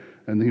day.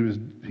 And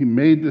he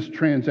made this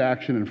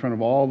transaction in front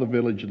of all the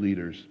village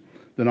leaders.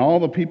 Then all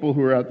the people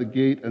who were at the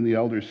gate and the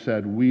elders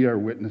said, we are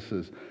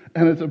witnesses.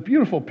 And it's a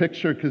beautiful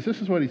picture because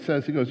this is what he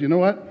says. He goes, you know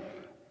what?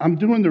 I'm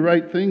doing the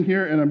right thing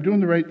here, and I'm doing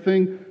the right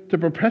thing to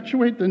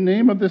perpetuate the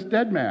name of this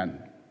dead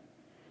man.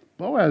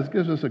 Boaz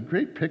gives us a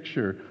great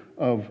picture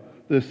of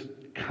this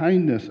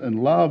kindness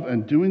and love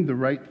and doing the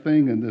right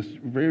thing in this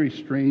very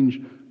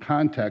strange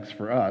context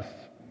for us.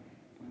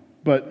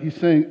 But he's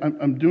saying,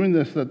 I'm doing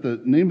this that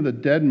the name of the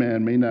dead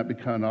man may not be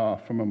cut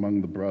off from among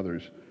the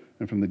brothers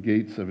and from the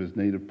gates of his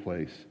native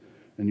place.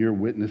 and you're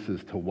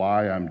witnesses to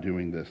why I'm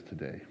doing this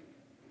today.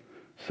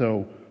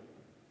 So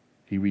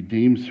he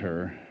redeems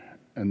her,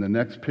 and the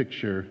next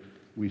picture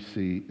we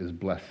see is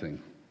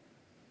blessing.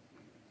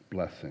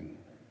 Blessing.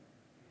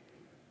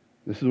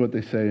 This is what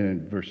they say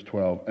in verse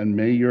 12. And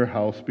may your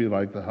house be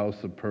like the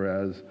house of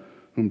Perez,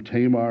 whom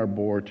Tamar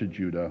bore to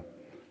Judah,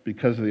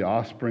 because of the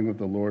offspring that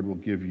the Lord will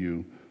give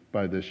you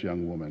by this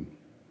young woman.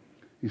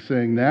 He's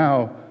saying,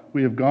 now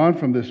we have gone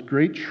from this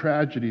great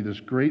tragedy, this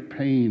great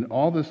pain,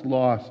 all this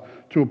loss,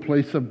 to a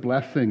place of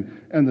blessing.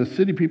 And the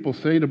city people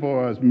say to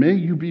Boaz, may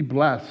you be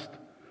blessed,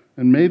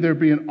 and may there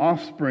be an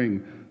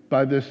offspring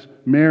by this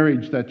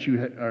marriage that you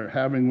are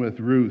having with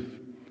Ruth.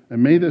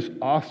 And may this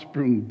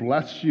offspring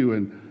bless you,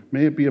 and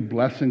may it be a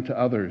blessing to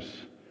others.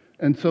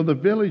 And so the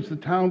village, the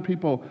town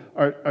people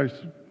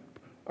are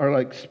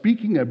like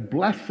speaking a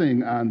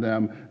blessing on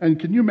them. And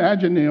can you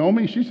imagine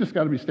Naomi? She's just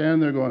got to be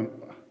standing there going,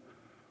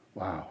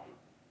 wow,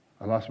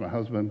 I lost my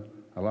husband.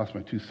 I lost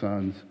my 2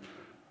 sons.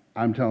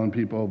 I'm telling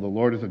people the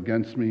Lord is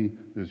against me.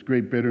 There's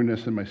great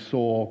bitterness in my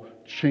soul.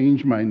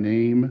 Change my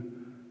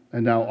name.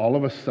 And now all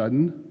of a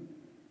sudden,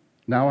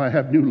 now I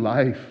have new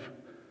life.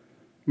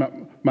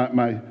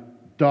 My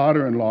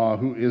daughter-in-law,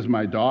 who is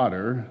my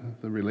daughter,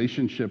 the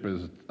relationship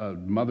is a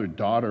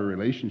mother-daughter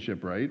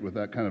relationship, right? With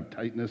that kind of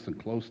tightness and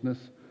closeness.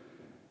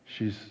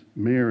 She's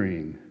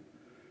marrying,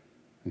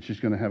 and she's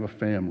going to have a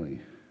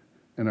family,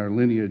 and our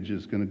lineage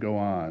is going to go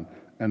on.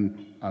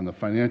 And on the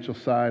financial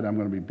side, I'm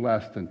going to be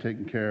blessed and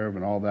taken care of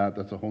and all that.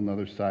 That's a whole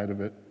other side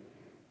of it.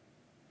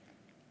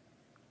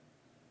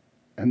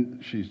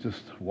 And she's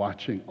just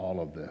watching all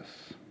of this.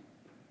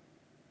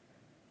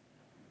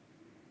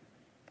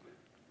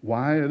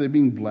 Why are they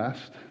being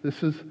blessed?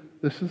 This is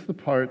the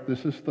part,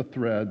 this is the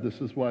thread,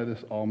 this is why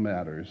this all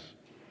matters.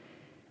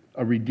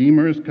 A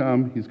Redeemer has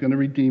come. He's going to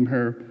redeem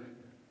her.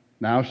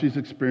 Now she's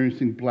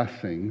experiencing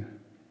blessing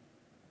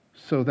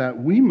so that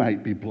we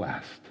might be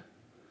blessed.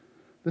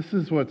 This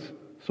is what's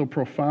so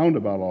profound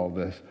about all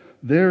this.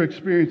 They're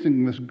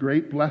experiencing this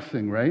great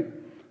blessing, right?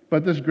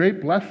 But this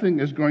great blessing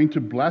is going to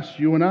bless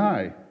you and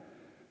I.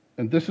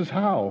 And this is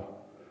how.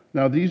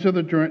 Now these are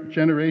the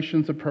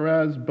generations of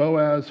Perez.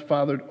 Boaz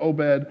fathered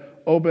Obed.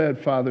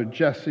 Obed fathered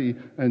Jesse.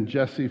 And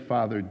Jesse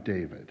fathered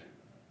David.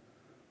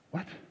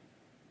 What?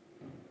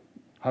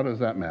 How does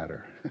that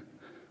matter?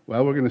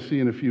 Well, we're going to see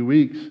in a few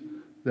weeks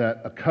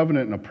that a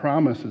covenant and a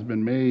promise has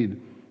been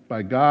made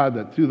by God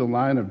that through the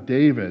line of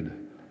David,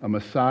 a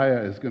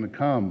Messiah is going to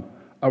come.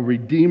 A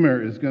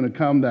Redeemer is going to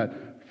come that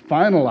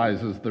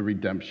finalizes the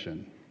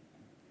redemption.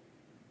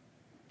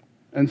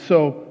 And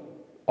so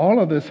all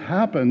of this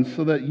happens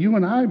so that you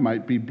and I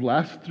might be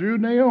blessed through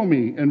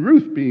Naomi and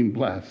Ruth being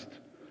blessed.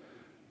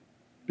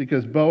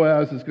 Because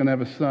Boaz is going to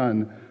have a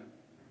son,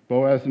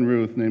 Boaz and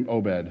Ruth, named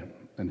Obed.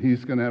 And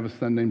he's going to have a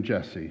son named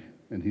Jesse.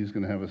 And he's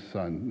going to have a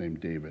son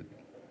named David.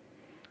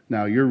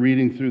 Now, you're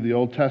reading through the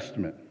Old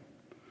Testament.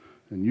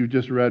 And you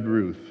just read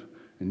Ruth.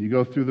 And you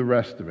go through the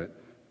rest of it.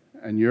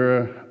 And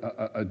you're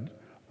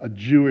a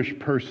Jewish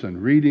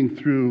person reading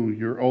through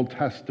your Old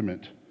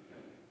Testament.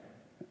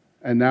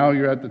 And now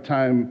you're at the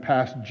time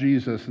past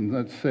Jesus. And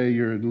let's say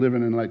you're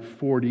living in like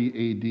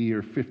 40 AD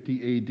or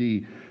 50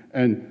 AD.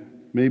 And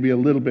maybe a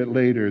little bit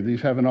later.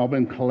 These haven't all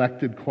been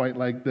collected quite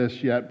like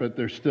this yet, but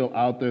they're still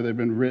out there. They've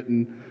been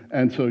written.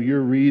 And so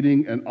you're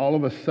reading, and all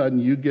of a sudden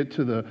you get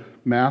to the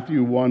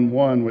Matthew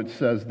 1:1, which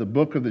says, the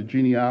book of the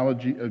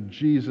genealogy of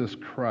Jesus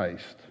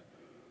Christ,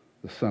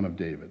 the son of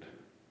David,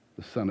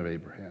 the son of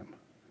Abraham.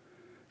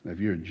 And if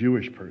you're a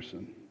Jewish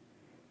person,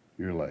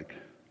 you're like,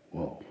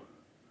 whoa,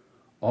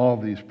 all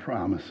these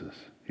promises,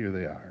 here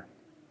they are.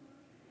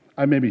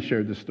 I maybe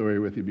shared this story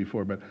with you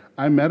before, but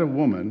I met a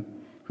woman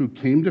who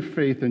came to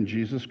faith in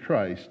Jesus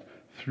Christ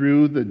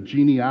through the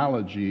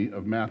genealogy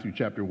of Matthew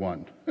chapter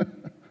 1.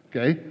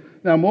 Okay?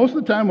 Now, most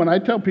of the time when I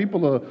tell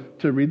people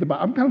to read the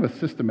Bible, I'm kind of a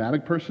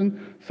systematic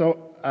person,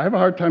 so I have a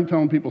hard time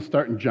telling people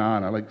start in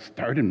John. I like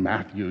start in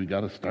Matthew. You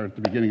got to start at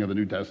the beginning of the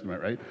New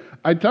Testament, right?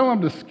 I tell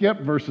them to skip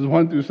verses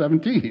 1 through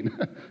 17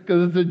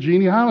 because it's a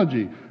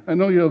genealogy. I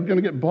know you're going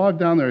to get bogged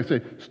down there. I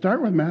say,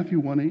 start with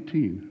Matthew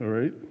 1:18, all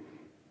right?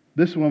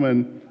 This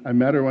woman, I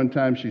met her one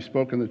time. She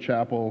spoke in the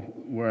chapel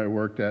where I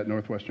worked at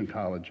Northwestern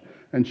College.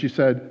 And she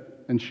said,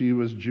 and she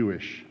was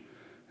Jewish.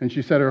 And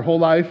she said her whole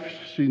life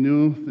she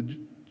knew the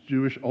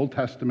Jewish Old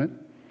Testament.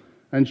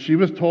 And she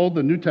was told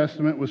the New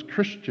Testament was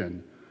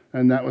Christian.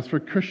 And that was for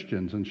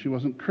Christians. And she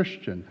wasn't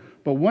Christian.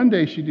 But one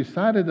day she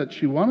decided that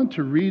she wanted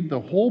to read the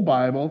whole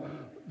Bible,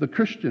 the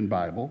Christian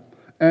Bible.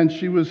 And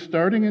she was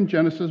starting in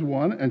Genesis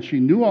 1, and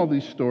she knew all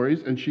these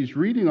stories, and she's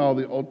reading all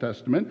the Old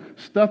Testament,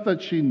 stuff that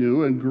she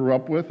knew and grew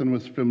up with and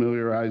was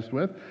familiarized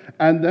with.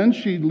 And then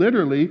she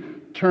literally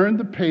turned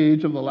the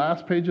page of the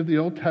last page of the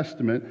Old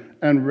Testament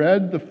and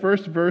read the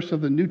first verse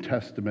of the New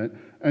Testament,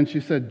 and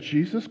she said,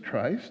 Jesus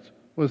Christ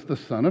was the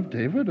son of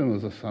David and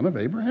was the son of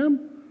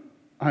Abraham?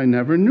 I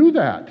never knew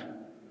that.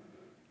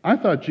 I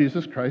thought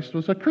Jesus Christ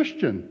was a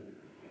Christian.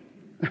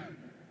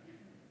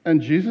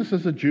 And Jesus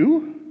is a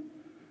Jew?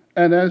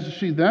 And as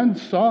she then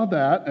saw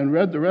that and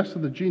read the rest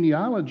of the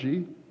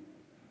genealogy,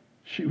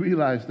 She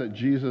realized that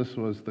Jesus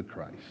was the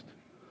Christ,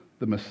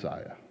 the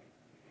Messiah,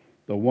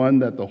 the one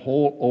that the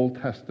whole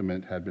Old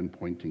Testament had been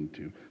pointing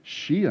to.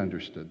 She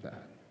understood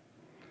that.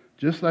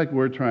 Just like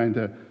we're trying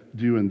to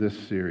do in this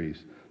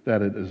series,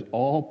 that it is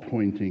all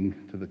pointing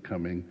to the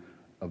coming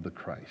of the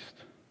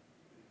Christ,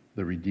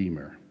 the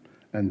Redeemer.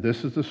 And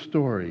this is a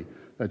story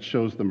that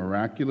shows the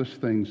miraculous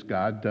things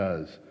God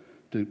does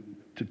to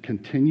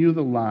continue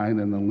the line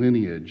and the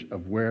lineage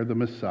of where the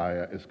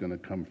Messiah is going to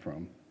come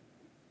from.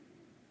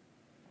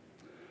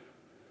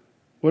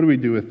 What do we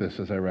do with this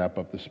as I wrap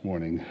up this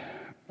morning?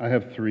 I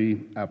have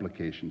 3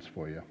 applications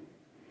for you.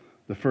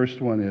 The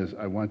first one is,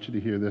 I want you to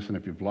hear this, and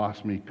if you've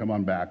lost me, come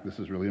on back. This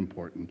is really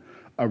important.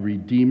 A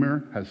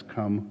Redeemer has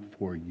come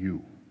for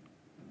you.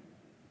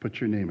 Put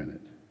your name in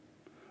it.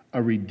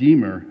 A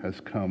Redeemer has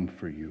come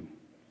for you.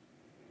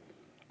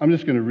 I'm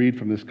just going to read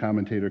from this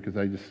commentator because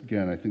I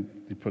think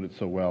he put it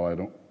so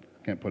well,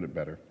 can't put it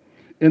better.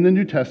 In the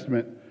New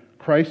Testament,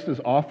 Christ is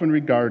often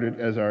regarded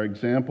as our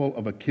example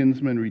of a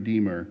kinsman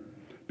redeemer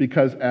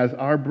because as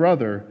our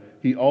brother,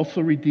 he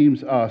also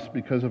redeems us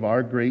because of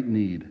our great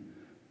need,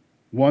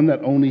 one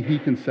that only he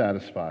can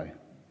satisfy.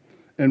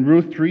 In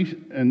Ruth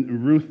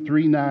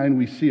 3:9,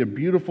 we see a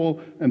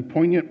beautiful and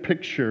poignant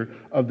picture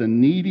of the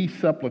needy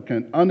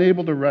supplicant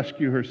unable to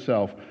rescue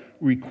herself,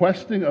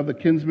 requesting of the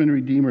kinsman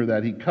redeemer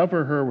that he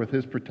cover her with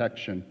his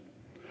protection,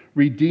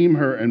 redeem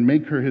her and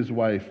make her his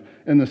wife.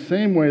 In the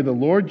same way, the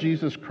Lord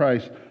Jesus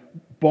Christ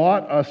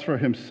bought us for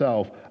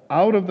himself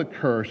out of the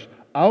curse,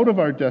 out of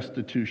our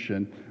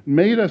destitution,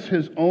 made us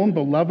his own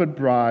beloved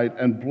bride,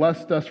 and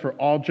blessed us for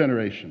all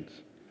generations.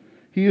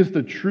 He is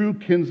the true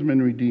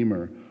kinsman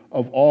redeemer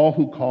of all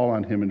who call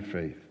on him in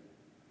faith.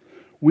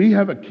 We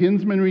have a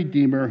kinsman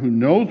redeemer who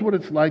knows what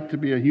it's like to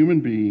be a human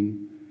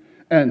being,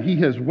 and he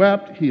has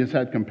wept, he has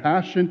had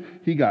compassion,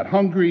 he got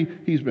hungry,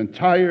 he's been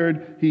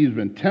tired, he's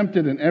been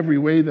tempted in every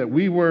way that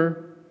we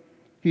were.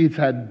 He's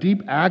had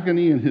deep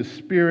agony in his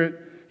spirit.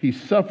 He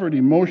suffered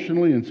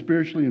emotionally and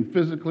spiritually and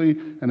physically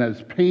and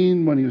has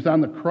pain when he was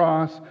on the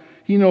cross.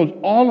 He knows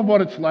all of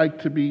what it's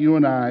like to be you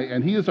and I,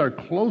 and he is our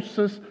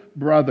closest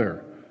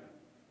brother.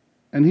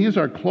 And he is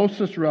our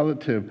closest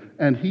relative,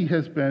 and he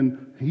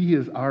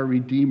is our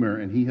Redeemer,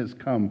 and he has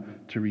come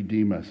to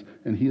redeem us,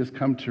 and he has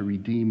come to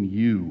redeem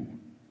you.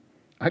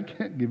 I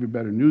can't give you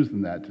better news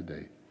than that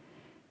today,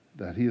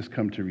 that he has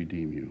come to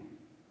redeem you.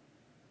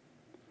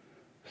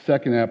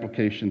 Second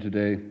application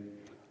today,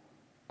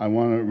 I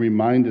want to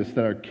remind us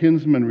that our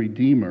kinsman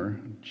redeemer,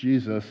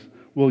 Jesus,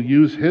 will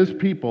use his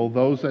people,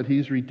 those that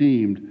he's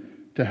redeemed,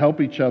 to help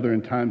each other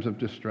in times of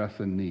distress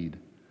and need.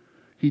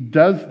 He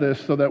does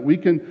this so that we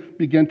can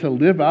begin to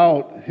live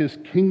out his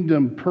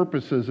kingdom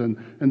purposes and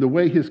the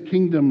way his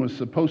kingdom was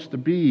supposed to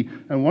be.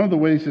 And one of the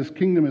ways his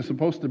kingdom is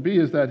supposed to be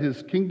is that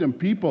his kingdom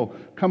people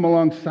come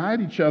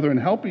alongside each other and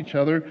help each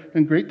other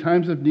in great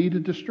times of need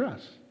and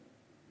distress.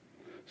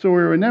 So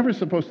we were never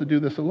supposed to do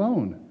this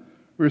alone.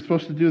 We were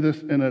supposed to do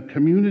this in a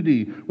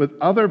community with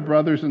other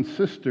brothers and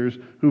sisters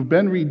who've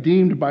been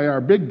redeemed by our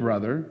big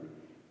brother,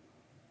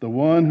 the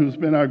one who's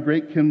been our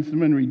great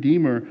kinsman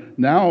redeemer,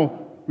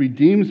 now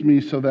redeems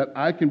me so that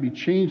I can be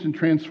changed and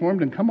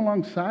transformed and come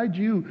alongside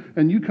you,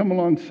 and you come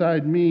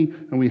alongside me,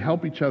 and we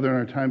help each other in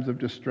our times of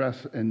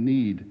distress and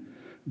need.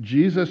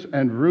 Jesus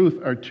and Ruth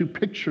are 2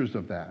 pictures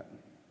of that.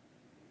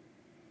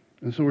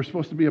 And so we're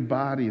supposed to be a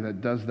body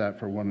that does that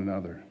for one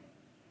another.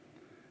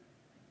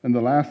 And the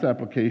last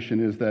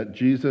application is that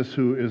Jesus,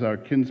 who is our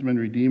kinsman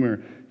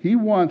redeemer, he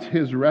wants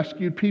his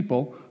rescued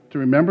people to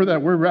remember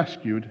that we're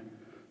rescued,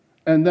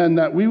 and then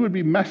that we would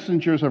be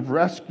messengers of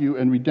rescue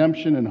and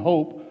redemption and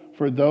hope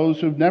for those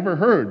who've never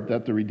heard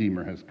that the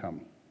Redeemer has come.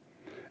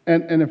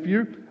 And if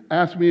you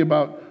ask me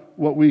about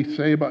what we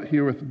say about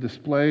here with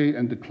display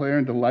and declare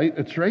and delight,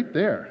 it's right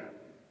there.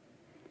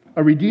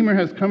 A Redeemer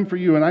has come for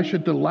you, and I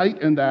should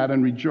delight in that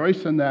and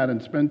rejoice in that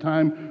and spend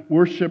time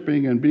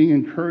worshiping and being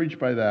encouraged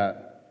by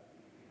that.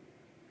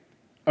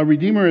 A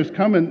Redeemer has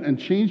come and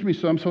changed me,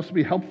 so I'm supposed to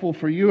be helpful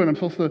for you, and I'm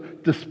supposed to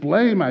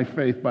display my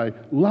faith by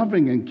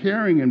loving and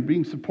caring and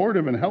being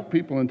supportive and help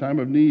people in time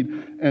of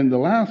need. And the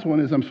last one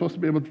is I'm supposed to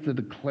be able to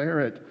declare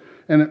it.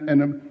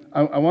 And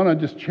I want to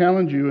just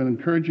challenge you and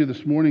encourage you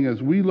this morning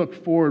as we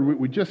look forward.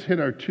 We just hit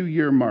our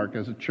 2-year mark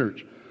as a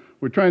church.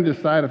 We're trying to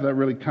decide if that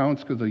really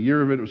counts because a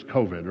year of it was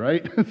COVID,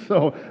 right?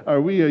 So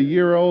are we a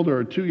year old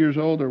or 2 years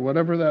old or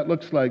whatever that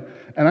looks like?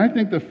 And I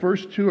think the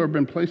first 2 have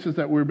been places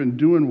that we've been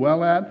doing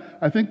well at.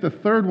 I think the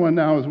third one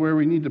now is where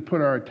we need to put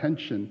our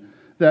attention.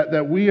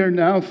 That we are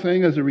now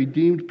saying as a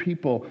redeemed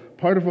people,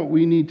 part of what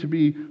we need to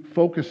be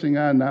focusing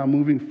on now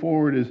moving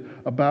forward is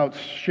about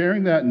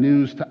sharing that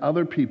news to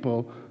other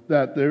people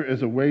that there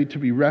is a way to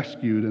be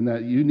rescued and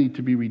that you need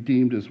to be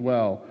redeemed as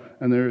well.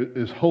 And there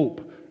is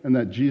hope and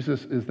that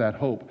Jesus is that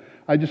hope.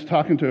 I just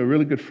talking to a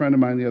really good friend of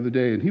mine the other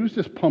day, and he was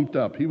just pumped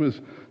up. He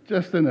was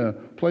just in a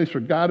place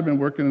where God had been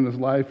working in his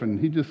life, and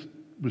he just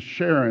was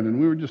sharing, and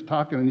we were just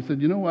talking, and he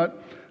said, you know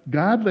what?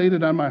 God laid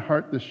it on my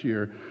heart this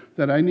year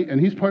that I need, and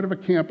he's part of a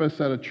campus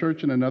at a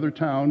church in another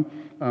town,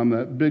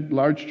 that big,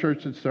 large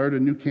church that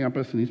started a new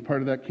campus, and he's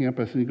part of that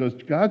campus. And he goes,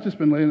 God's just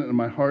been laying it in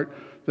my heart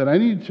that I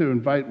need to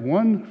invite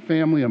one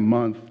family a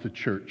month to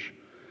church.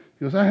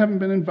 He goes, I've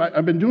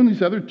been doing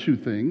these other two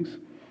things,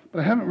 but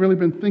I haven't really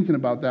been thinking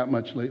about that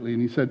much lately.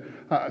 And he said,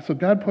 so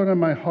God put on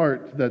my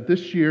heart that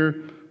this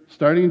year,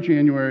 starting in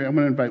January, I'm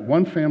going to invite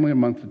one family a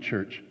month to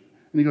church.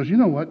 And he goes, you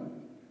know what?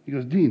 He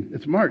goes, Dean,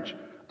 it's March.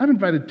 I've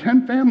invited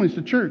 10 families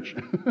to church.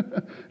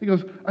 He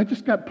goes, I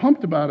just got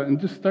pumped about it and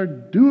just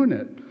started doing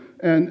it.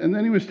 And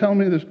then he was telling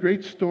me this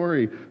great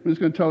story. I'm just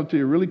going to tell it to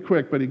you really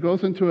quick, but he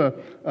goes into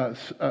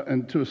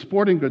a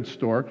sporting goods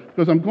store. He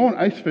goes, I'm going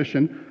ice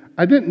fishing.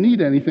 I didn't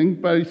need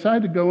anything, but I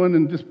decided to go in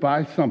and just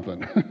buy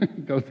something.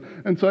 He goes,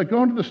 and so I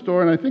go into the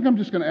store, and I think I'm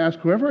just going to ask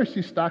whoever I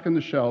see stocking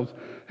the shelves,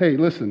 hey,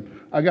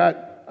 listen, I got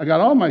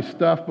all my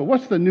stuff, but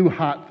what's the new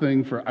hot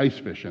thing for ice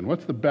fishing?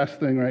 What's the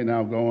best thing right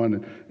now going?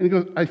 And he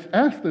goes, I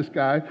asked this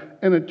guy,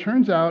 and it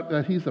turns out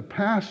that he's a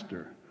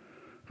pastor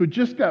who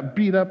just got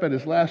beat up at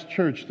his last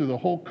church through the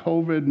whole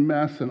COVID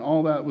mess and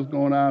all that was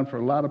going on for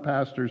a lot of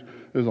pastors.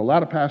 There's a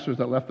lot of pastors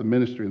that left the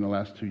ministry in the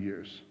last 2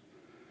 years.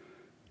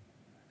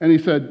 And he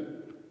said,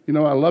 you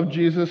know, I love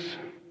Jesus,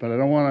 but I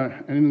don't want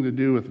anything to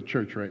do with the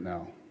church right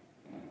now.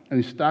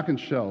 And he's stocking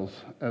shelves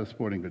at a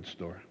sporting goods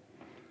store.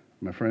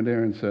 My friend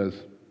Aaron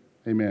says,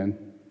 hey man,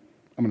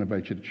 I'm going to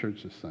invite you to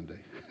church this Sunday.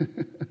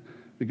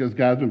 Because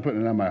God's been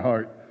putting it on my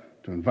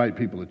heart to invite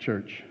people to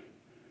church.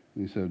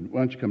 And he said,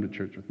 why don't you come to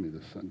church with me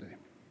this Sunday?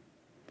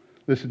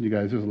 Listen, you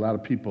guys, there's a lot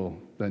of people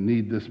that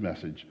need this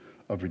message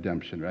of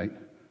redemption, right?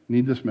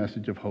 Need this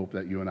message of hope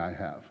that you and I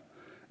have.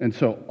 And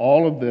so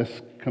all of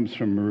this comes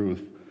from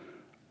Ruth.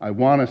 I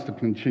want us to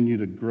continue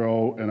to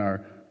grow in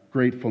our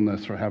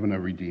gratefulness for having a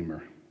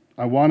Redeemer.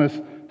 I want us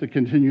to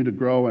continue to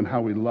grow in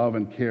how we love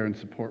and care and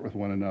support with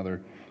one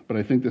another. But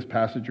I think this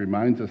passage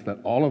reminds us that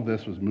all of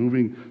this was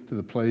moving to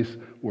the place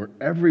where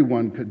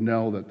everyone could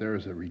know that there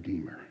is a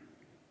Redeemer,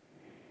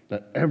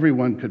 that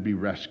everyone could be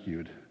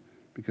rescued,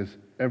 because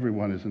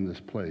everyone is in this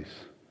place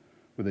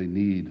where they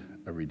need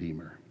a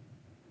Redeemer.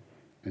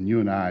 And you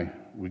and I,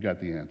 we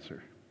got the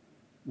answer.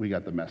 We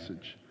got the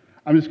message.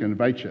 I'm just going to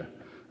invite you.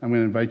 I'm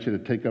going to invite you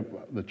to take up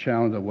the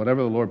challenge of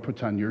whatever the Lord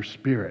puts on your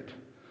spirit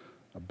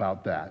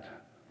about that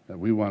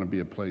we want to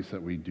be a place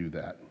that we do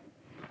that.